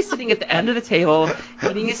 Like, Jerry's sitting at the end of the table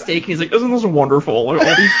eating his steak and he's like, isn't this wonderful? Like,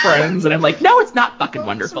 all these friends. And I'm like, no, it's not fucking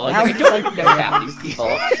wonderful. I don't even know half these people.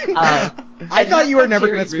 I thought you were never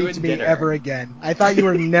going to speak to me ever again. I thought you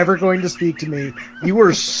were never going to speak to me. You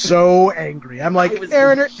were so angry. I'm like,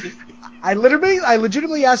 Aaron, I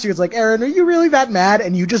legitimately asked you, it's like, Aaron, are you really that mad?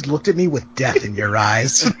 And you just looked at me with death in your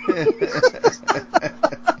eyes.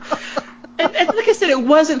 And like I said, it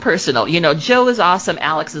wasn't personal. Joe is awesome.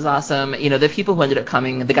 Alex is awesome. The people who ended up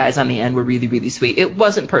coming, the guys on the end were really, really sweet. It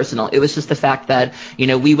wasn't personal. It was just the fact that,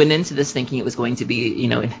 we went into this thinking it was going to be,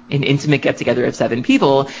 an intimate get-together of 7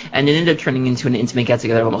 people, and it ended up turning into an intimate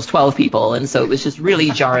get-together of almost 12 people. And so it was just really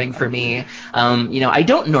jarring for me. I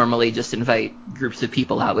don't normally just invite groups of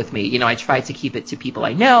people out with me. I try to keep it to people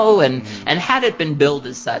I know, and had it been billed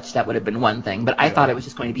as such, that would have been one thing. But I thought it was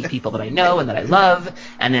just going to be people that I know and that I love,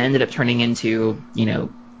 and it ended up turning into,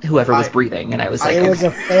 whoever was breathing, and I was like, it was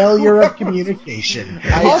a failure of communication.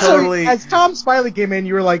 As Tom Smiley came in,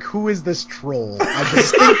 you were like, who is this troll? I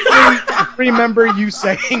distinctly remember you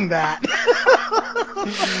saying that.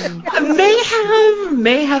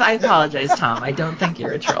 May have. I apologize, Tom. I don't think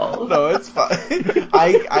you're a troll. No, it's fine.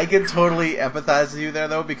 I can totally empathize with you there,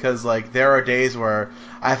 though, because, like, there are days where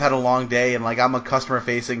I've had a long day, and, like, I'm a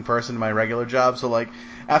customer-facing person in my regular job, so, like,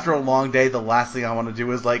 after a long day, the last thing I want to do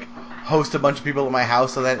is, like, host a bunch of people at my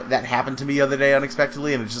house. So that happened to me the other day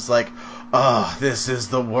unexpectedly, and it's just like, oh, this is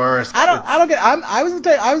the worst. I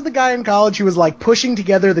was the guy in college who was like pushing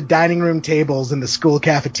together the dining room tables in the school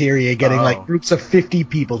cafeteria, getting like groups of 50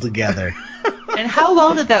 people together. And how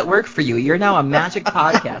well did that work for you? You're now a magic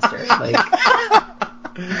podcaster. Like,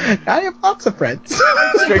 I have lots of friends.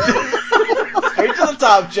 Straight to the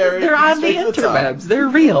top, Jerry. They're on the interwebs. They're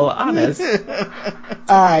real, honest.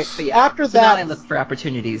 All right. Yeah, after so now that, I look for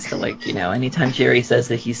opportunities to, like, anytime Jerry says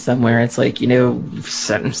that he's somewhere, it's like,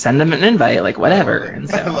 send him an invite, like, whatever. And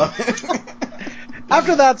so, I love it.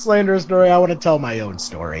 After that slanderous story, I want to tell my own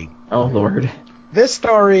story. Oh, Lord. This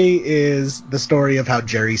story is the story of how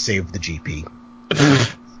Jerry saved the GP.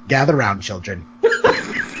 Gather round, children.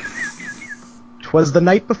 'Twas the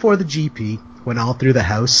night before the GP, when all through the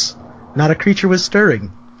house not a creature was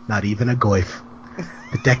stirring, not even a goif.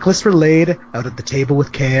 The deck lists were laid out at the table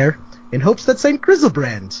with care, in hopes that St.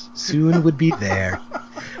 Griselbrand soon would be there.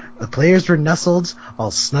 The players were nestled,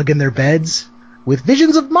 all snug in their beds, with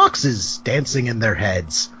visions of moxes dancing in their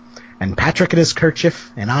heads. And Patrick in his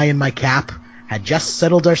kerchief, and I in my cap, had just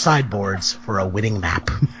settled our sideboards for a winning map.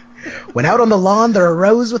 When out on the lawn there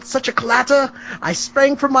arose with such a clatter, I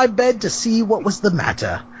sprang from my bed to see what was the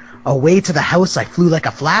matter. Away to the house I flew like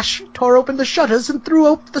a flash, tore open the shutters and threw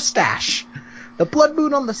out the stash. The blood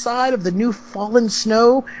moon on the side of the new fallen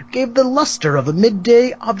snow gave the luster of a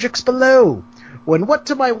midday objects below, when what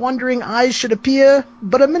to my wondering eyes should appear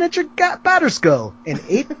but a miniature batterskull and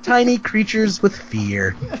 8 tiny creatures with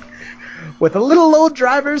fear. With a little old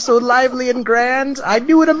driver so lively and grand, I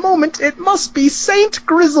knew in a moment it must be Saint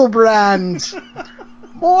Griselbrand.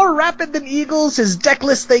 More rapid than eagles, his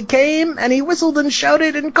deckless they came, and he whistled and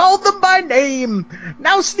shouted and called them by name.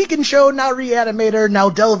 Now Sneak and Show, now Reanimator, now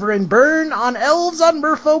Delver and Burn, on elves, on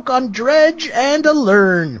merfolk, on dredge, and a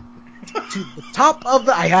learn. To the top of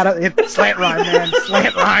the... slant rhyme, man,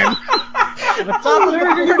 slant rhyme. To the top of the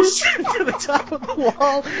horse, to the top of the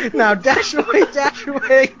wall. Now dash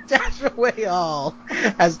away all.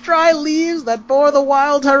 As dry leaves that bore the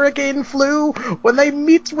wild hurricane flew, when they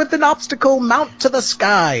meet with an obstacle, mount to the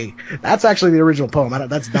sky. That's actually the original poem.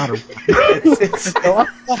 That's not a...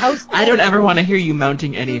 I don't ever want to hear you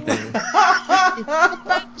mounting anything.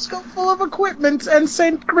 Scope full of equipment, and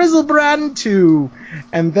St. Griselbrand too.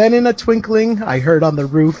 And then in a twinkling I heard on the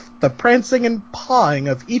roof the prancing and pawing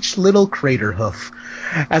of each little crater hoof.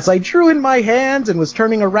 As I drew in my hand and was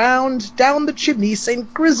turning around, down the chimney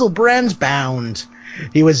St. Griselbrand bound.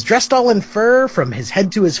 He was dressed all in fur from his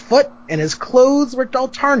head to his foot, and his clothes were all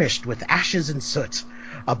tarnished with ashes and soot.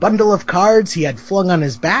 A bundle of cards he had flung on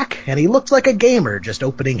his back, and he looked like a gamer just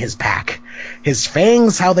opening his pack. His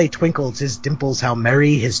fangs, how they twinkled, his dimples, how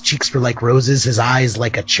merry, his cheeks were like roses, his eyes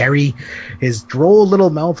like a cherry. His droll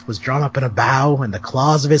little mouth was drawn up in a bow, and the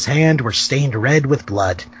claws of his hand were stained red with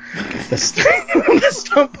blood. The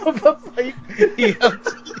stump of a pipe, he held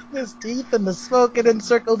his teeth, and the smoke it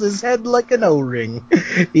encircled his head like an O-ring.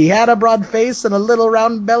 He had a broad face and a little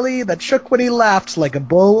round belly that shook when he laughed like a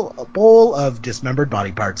bowl of dismembered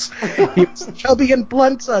body parts. He was chubby and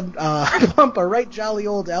plump, a right jolly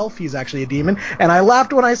old elf. He's actually a demon, and I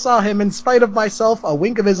laughed when I saw him. In spite of myself, a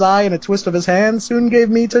wink of his eye and a twist of his hand soon gave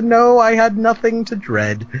me to know I had nothing to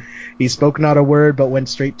dread. He spoke not a word, but went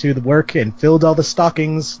straight to the work and filled all the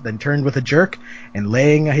stockings, then turned with a jerk, and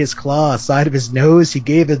laying his claw aside of his nose, he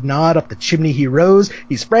gave a nod, up the chimney he rose,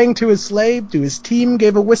 he sprang to his sleigh, to his team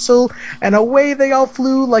gave a whistle, and away they all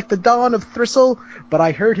flew like the dawn of Thistle. But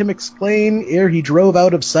I heard him explain, ere he drove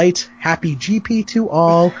out of sight, happy GP to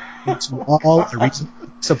all, and to all a reason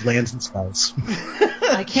of lands and spells.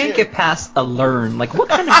 I can't get past a learn. Like, what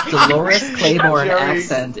kind of Dolores Claiborne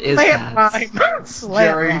accent is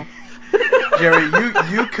that? Jerry,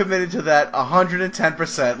 you committed to that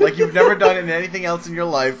 110%. Like you've never done it in anything else in your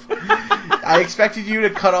life. I expected you to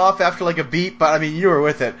cut off after like a beat, but I mean you were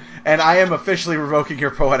with it. And I am officially revoking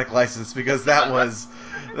your poetic license because that was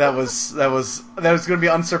going to be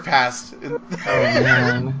unsurpassed. Oh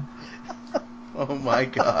man. Oh my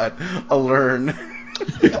God. A learn.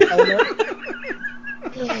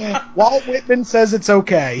 Walt Whitman says it's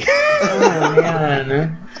okay. Oh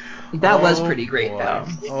man. That was pretty great, though.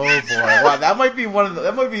 Oh boy! Wow, that might be one of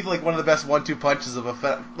the best 1-2 punches of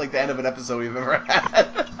like the end of an episode we've ever had.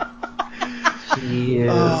 Jeez.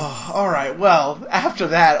 Oh, all right. Well, after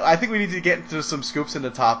that, I think we need to get into some scoops in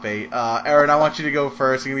the top 8. Aaron, I want you to go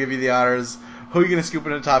first. I'm gonna give you the honors. Who are you gonna scoop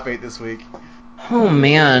in the top 8 this week? Oh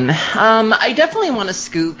man, I definitely want to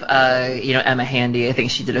scoop, Emma Handy. I think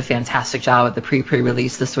she did a fantastic job at the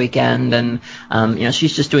pre-release this weekend, and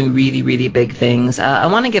she's just doing really, really big things. I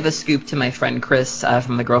want to give a scoop to my friend Chris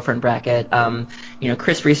from the Girlfriend Bracket.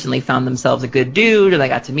 Chris recently found themselves a good dude, and I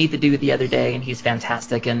got to meet the dude the other day, and he's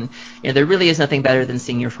fantastic. And there really is nothing better than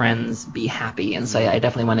seeing your friends be happy, and so I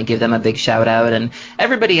definitely want to give them a big shout out. And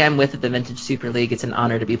everybody I'm with at the Vintage Super League, it's an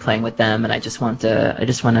honor to be playing with them, and I just want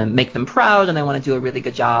to make them proud, and I want to do a really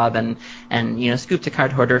good job, and scoop to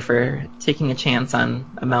Card Hoarder for taking a chance on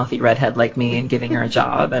a mouthy redhead like me and giving her a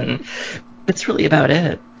job, and it's really about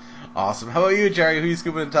it. Awesome. How about you, Jerry? Who are you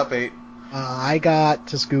scooping in the top 8? I got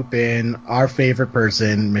to scoop in our favorite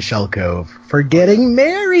person, Michelle Cove, for getting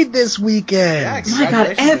married this weekend. Yeah, oh my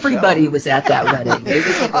God, everybody was at that wedding. It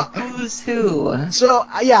was like a who's who. So,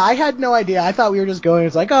 yeah, I had no idea. I thought we were just going,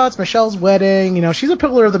 it's like, oh, it's Michelle's wedding. She's a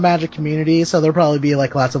pillar of the Magic community, so there'll probably be,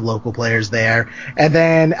 like, lots of local players there. And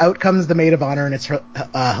then out comes the maid of honor, and it's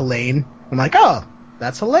Helene. I'm like, oh,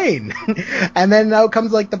 that's Helene. And then out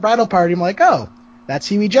comes, like, the bridal party. I'm like, oh, that's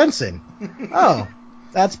Huey Jensen. Oh.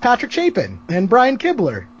 That's Patrick Chapin and Brian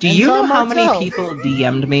Kibler. Do you know how many people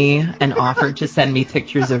DM'd me and offered to send me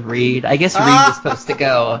pictures of Reed? I guess Reed was supposed to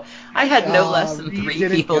go. I had no less than 3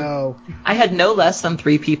 people. I had no less than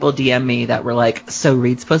 3 people DM me that were like, "So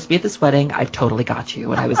Reed's supposed to be at this wedding? I totally got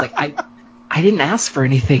you." And I was like, I didn't ask for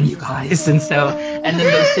anything, you guys. And then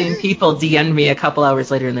those same people DM'd me a couple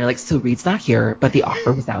hours later, and they're like, "So Reed's not here, but the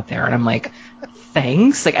offer was out there." And I'm like,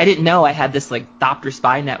 thanks. Like, I didn't know I had this, like, Dr.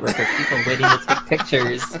 Spy network of people waiting to take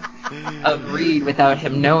pictures of Reed without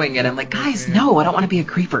him knowing it. I'm like, guys, no, I don't want to be a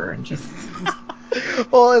creeper. And just...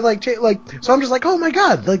 Well, so I'm just like, oh my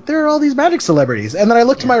God, like, there are all these Magic celebrities. And then I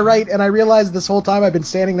look to my right, and I realize this whole time I've been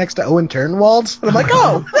standing next to Owen Turnwald. And I'm like,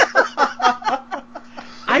 oh!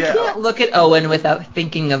 I can't look at Owen without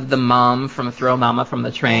thinking of the mom from Throw Mama from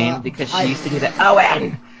the Train, because she used to do that,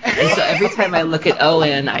 Owen! And so every time I look at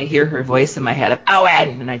Owen, I hear her voice in my head of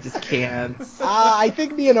Owen, and I just can't. I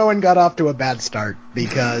think me and Owen got off to a bad start,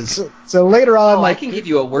 because so later on, I can give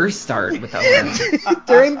you a worse start with Owen.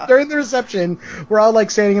 during the reception, we're all like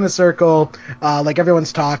standing in a circle, like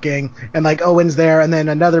everyone's talking, and like Owen's there, and then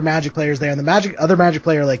another Magic player's there, and the other Magic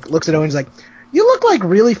player like looks at Owen and is like, "You look like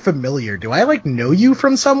really familiar. Do I like know you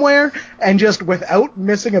from somewhere?" And just without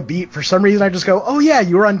missing a beat, for some reason I just go, "Oh yeah,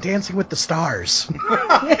 you were on Dancing with the Stars."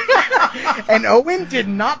 And Owen did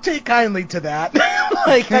not take kindly to that.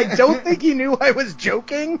 Like, I don't think he knew I was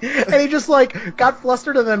joking, and he just like got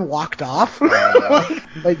flustered and then walked off.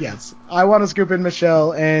 But yes, I want to scoop in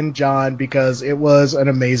Michelle and John because it was an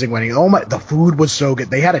amazing wedding. Oh my, the food was so good.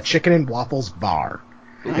 They had a chicken and waffles bar.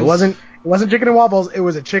 It wasn't chicken and waffles. It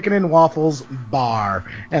was a chicken and waffles bar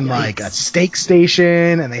and like a steak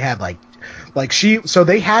station, and they had so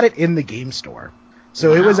they had it in the game store.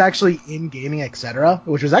 So It was actually in gaming, etc.,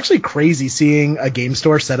 which was actually crazy seeing a game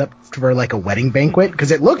store set up for like a wedding banquet,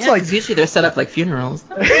 because it looks like usually they're set up like funerals.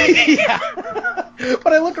 Yeah.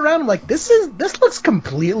 But I look around, I'm like, this looks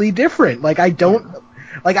completely different. Like, I don't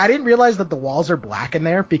Like, I didn't realize that the walls are black in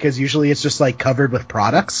there because usually it's just, like, covered with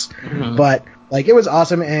products. Mm-hmm. But, like, it was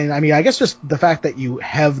awesome. And, I mean, I guess just the fact that you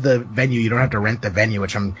have the venue, you don't have to rent the venue,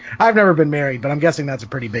 which I've never been married, but I'm guessing that's a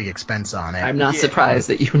pretty big expense on it. I'm not surprised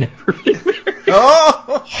that you've never been married.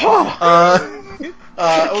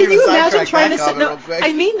 Can you imagine trying to set? No,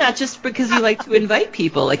 I mean that just because you like to invite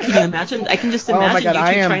people. Like, can you imagine? I can just imagine you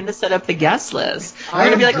two trying to set up the guest list. You're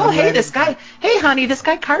gonna be like, oh, hey, hey, honey, this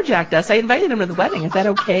guy carjacked us. I invited him to the wedding. Is that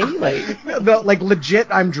okay? Like legit,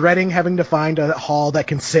 I'm dreading having to find a hall that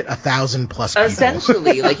can sit 1,000+ people.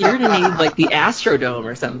 Essentially, like you're gonna need like the Astrodome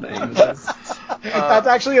or something. That's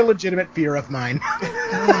actually a legitimate fear of mine.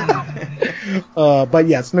 But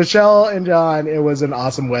yes, Michelle and John, it was an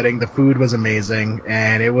awesome wedding. The food was amazing,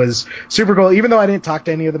 and it was super cool. Even though I didn't talk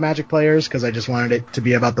to any of the Magic players because I just wanted it to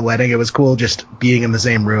be about the wedding, it was cool just being in the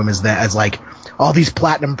same room as like all these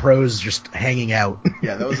platinum pros just hanging out.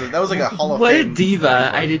 Yeah, that was like a Hall of What Fame. a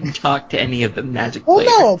diva! I didn't talk to any of the Magic players.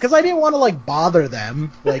 Well, no, because I didn't want to like bother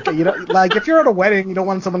them. Like, you know, like if you're at a wedding, you don't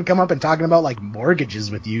want someone to come up and talking about like mortgages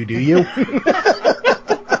with you, do you?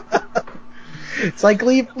 It's like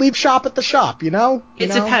leave shop at the shop, you know?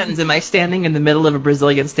 It depends. Am I standing in the middle of a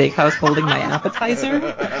Brazilian steakhouse holding my appetizer?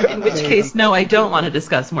 In which case, no, I don't want to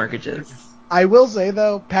discuss mortgages. I will say,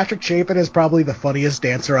 though, Patrick Chapin is probably the funniest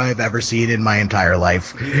dancer I've ever seen in my entire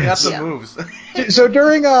life. He's got some moves. So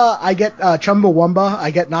during I get Chumbawamba, I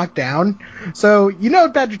get knocked down. So, you know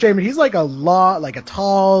Patrick Chapin, he's like a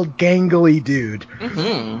tall, gangly dude.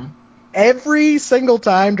 Mm-hmm. Every single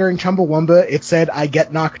time during Chumbawamba it said I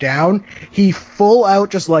get knocked down, he full out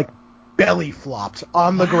just like belly flopped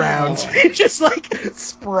on the ground, just like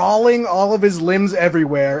sprawling all of his limbs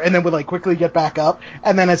everywhere, and then would like quickly get back up,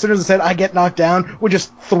 and then as soon as it said I get knocked down, would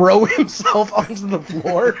just throw himself onto the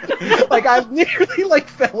floor. Like I nearly like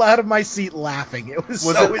fell out of my seat laughing. It was so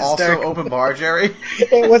it hysterical. Also open bar, Jerry?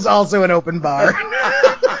 It was also an open bar.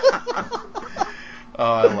 Oh,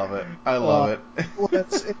 I love it. I love it.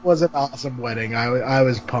 It was an awesome wedding. I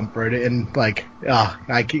was pumped for it, and like,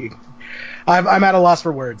 I'm at a loss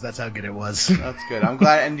for words. That's how good it was. That's good. I'm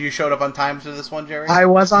glad. And you showed up on time to this one, Jerry? I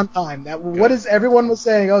was on time. Everyone was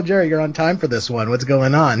saying, oh, Jerry, you're on time for this one. What's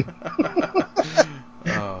going on?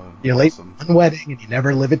 You're late on wedding, and you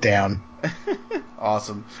never live it down.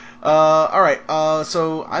 Awesome. All right.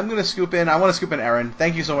 So I'm gonna scoop in. I want to scoop in Erin.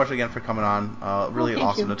 Thank you so much again for coming on. Really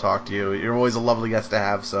awesome to talk to you. You're always a lovely guest to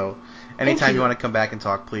have. So anytime you want to come back and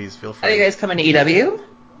talk, please feel free. Are you guys coming to EW?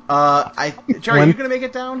 Jerry, are you gonna make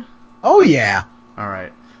it down? Oh yeah. All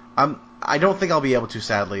right. I don't think I'll be able to,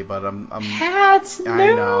 sadly, but I'm. Hats,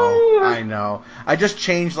 no. I know. I just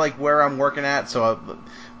changed like where I'm working at, so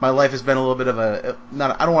my life has been a little bit of I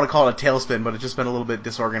don't want to call it a tailspin, but it's just been a little bit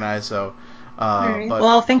disorganized. So. Right. Well,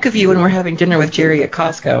 I'll think of you when we're having dinner with Jerry at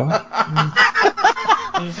Costco.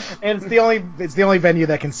 And it's the only venue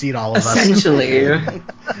that can seat all of us. Essentially. And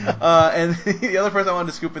the other person I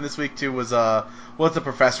wanted to scoop in this week too was the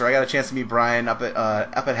professor. I got a chance to meet Brian up at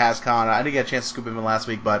HasCon. I didn't get a chance to scoop him in last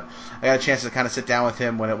week, but I got a chance to kind of sit down with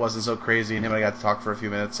him when it wasn't so crazy, and him and I got to talk for a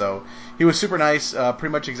few minutes. So he was super nice,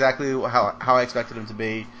 pretty much exactly how I expected him to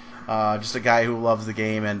be. Just a guy who loves the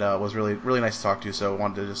game and was really really nice to talk to. So I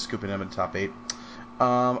wanted to just scoop in him in the top 8.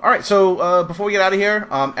 All right, so before we get out of here,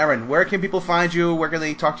 Erin, where can people find you? Where can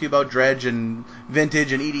they talk to you about Dredge and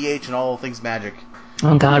Vintage and EDH and all things Magic?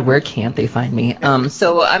 Oh, God, where can't they find me?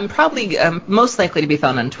 So I'm probably most likely to be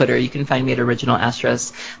found on Twitter. You can find me at Original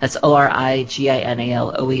Astrus. That's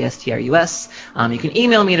ORIGINALOESTRUS. You can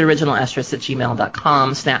email me at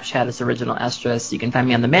originalastrus@gmail.com. Snapchat is Original Astrus. You can find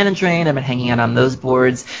me on the Mana Drain. I've been hanging out on those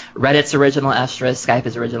boards. Reddit's Original Astrus. Skype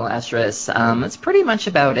is Original Astrus. That's pretty much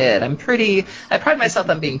about it. I pride myself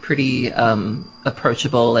on being pretty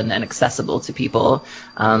approachable and accessible to people.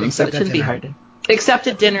 So it shouldn't be hard to... Except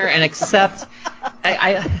at dinner, and except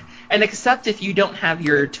if you don't have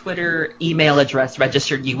your Twitter email address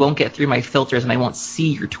registered, you won't get through my filters, and I won't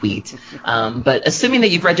see your tweet. But assuming that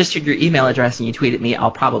you've registered your email address and you tweet at me, I'll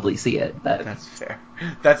probably see it. But that's fair.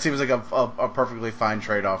 That seems like a perfectly fine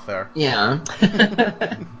trade-off there. Yeah.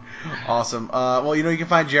 Awesome. Well, you can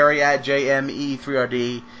find Jerry at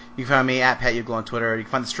JME3RD. You can find me at Pat Uglo on Twitter. You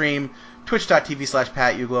can find the stream,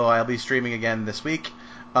 twitch.tv/Pat Uglo. I'll be streaming again this week.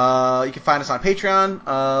 You can find us on Patreon.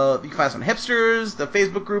 You can find us on Hipsters. The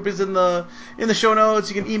Facebook group is in the show notes.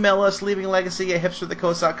 You can email us,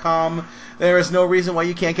 leavinglegacy@hipsterthecoast.com. There is no reason why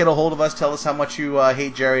you can't get a hold of us. Tell us how much you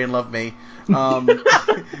hate Jerry and love me.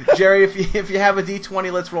 Jerry, if you have a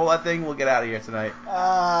D20, let's roll that thing. We'll get out of here tonight.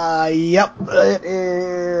 Yep, it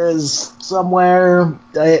is somewhere.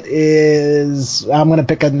 It is. I'm gonna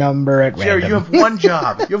pick a number at Jerry, random. you have one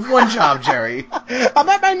job. You have one job, Jerry. I'm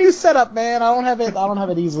at my new setup, man. I don't have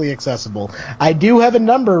it easily accessible. I do have a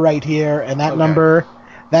number right here, and that number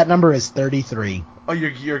is 33. Oh,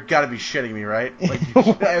 you're gotta be shitting me, right? Like I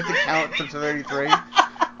have to count to 33.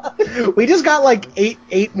 We just got like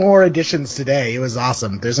eight more editions today. It was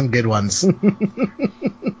awesome. There's some good ones.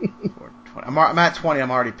 I'm at 20. I'm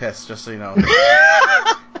already pissed, just so you know. 4,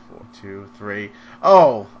 2, 3.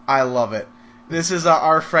 Oh, I love it. This is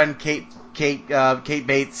our friend Kate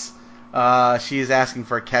Bates. She is asking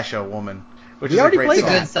for a Kesha Woman, which is a great song. It's a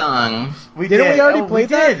good song. We already play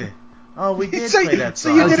that? Oh, we did play that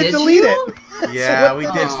song. So you didn't delete it? Yeah, we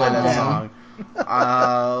did play that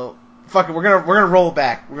song. Fuck it, we're gonna roll it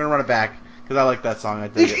back. We're gonna run it back because I like that song. I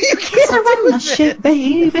dig it. You can't run shit,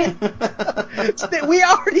 baby. We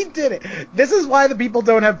already did it. This is why the people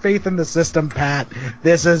don't have faith in the system, Pat.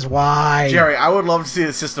 This is why. Jerry, I would love to see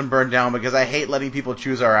the system burn down because I hate letting people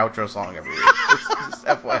choose our outro song every week. Just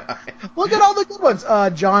FYI. Look at all the good ones.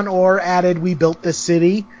 John Orr added "We Built This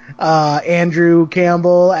City." Andrew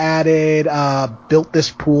Campbell added "Built This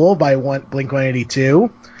Pool" by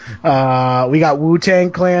Blink-182. We got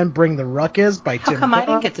Wu-Tang Clan, "Bring the Ruckus" by Tim. How come I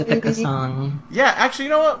didn't get to pick a song? Yeah, actually, you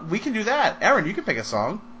know what? We can do that. Aaron, you can pick a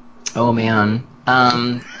song. Oh, man.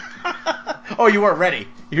 Oh, you weren't ready.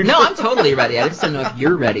 No, I'm totally ready. I just don't know if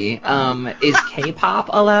you're ready. Is K-pop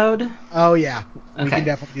allowed? Oh, yeah. Okay. We can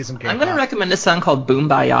definitely do some K-pop. I'm going to recommend a song called Boom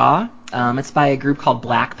Baya. It's by a group called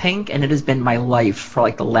Blackpink, and it has been my life for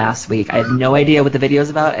like the last week. I have no idea what the video's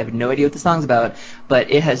about. I have no idea what the song's about,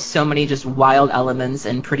 but it has so many just wild elements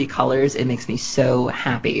and pretty colors. It makes me so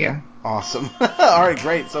happy. Awesome. All right,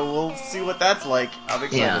 great. So we'll see what that's like. I'm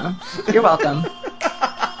excited. Yeah. You're welcome.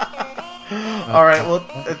 All right. Well,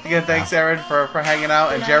 again, thanks, Aaron, for hanging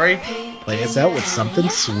out. And Jerry? Play us out with something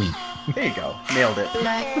sweet. There you go. Nailed it.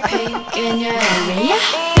 Blackpink in your area.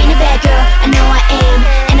 Being a bad girl, I know I am.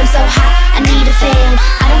 And I'm so hot, I need a fan.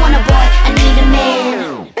 I don't want a boy, I need a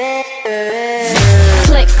man.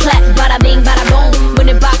 Click, clap, bada bing, bada boom.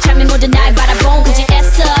 문을 박차면 모두 날 바라본 굳이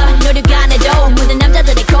애써 노력 안 해도 모든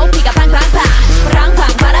남자들의 코피가 팡팡팡 팡팡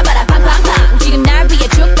바라바라 팡팡팡 지금 날 위해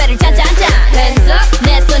축배를 짠짠짠 Hands up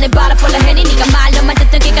내 손에 바라볼라 해니 네가 말로만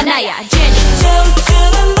듣던 걔가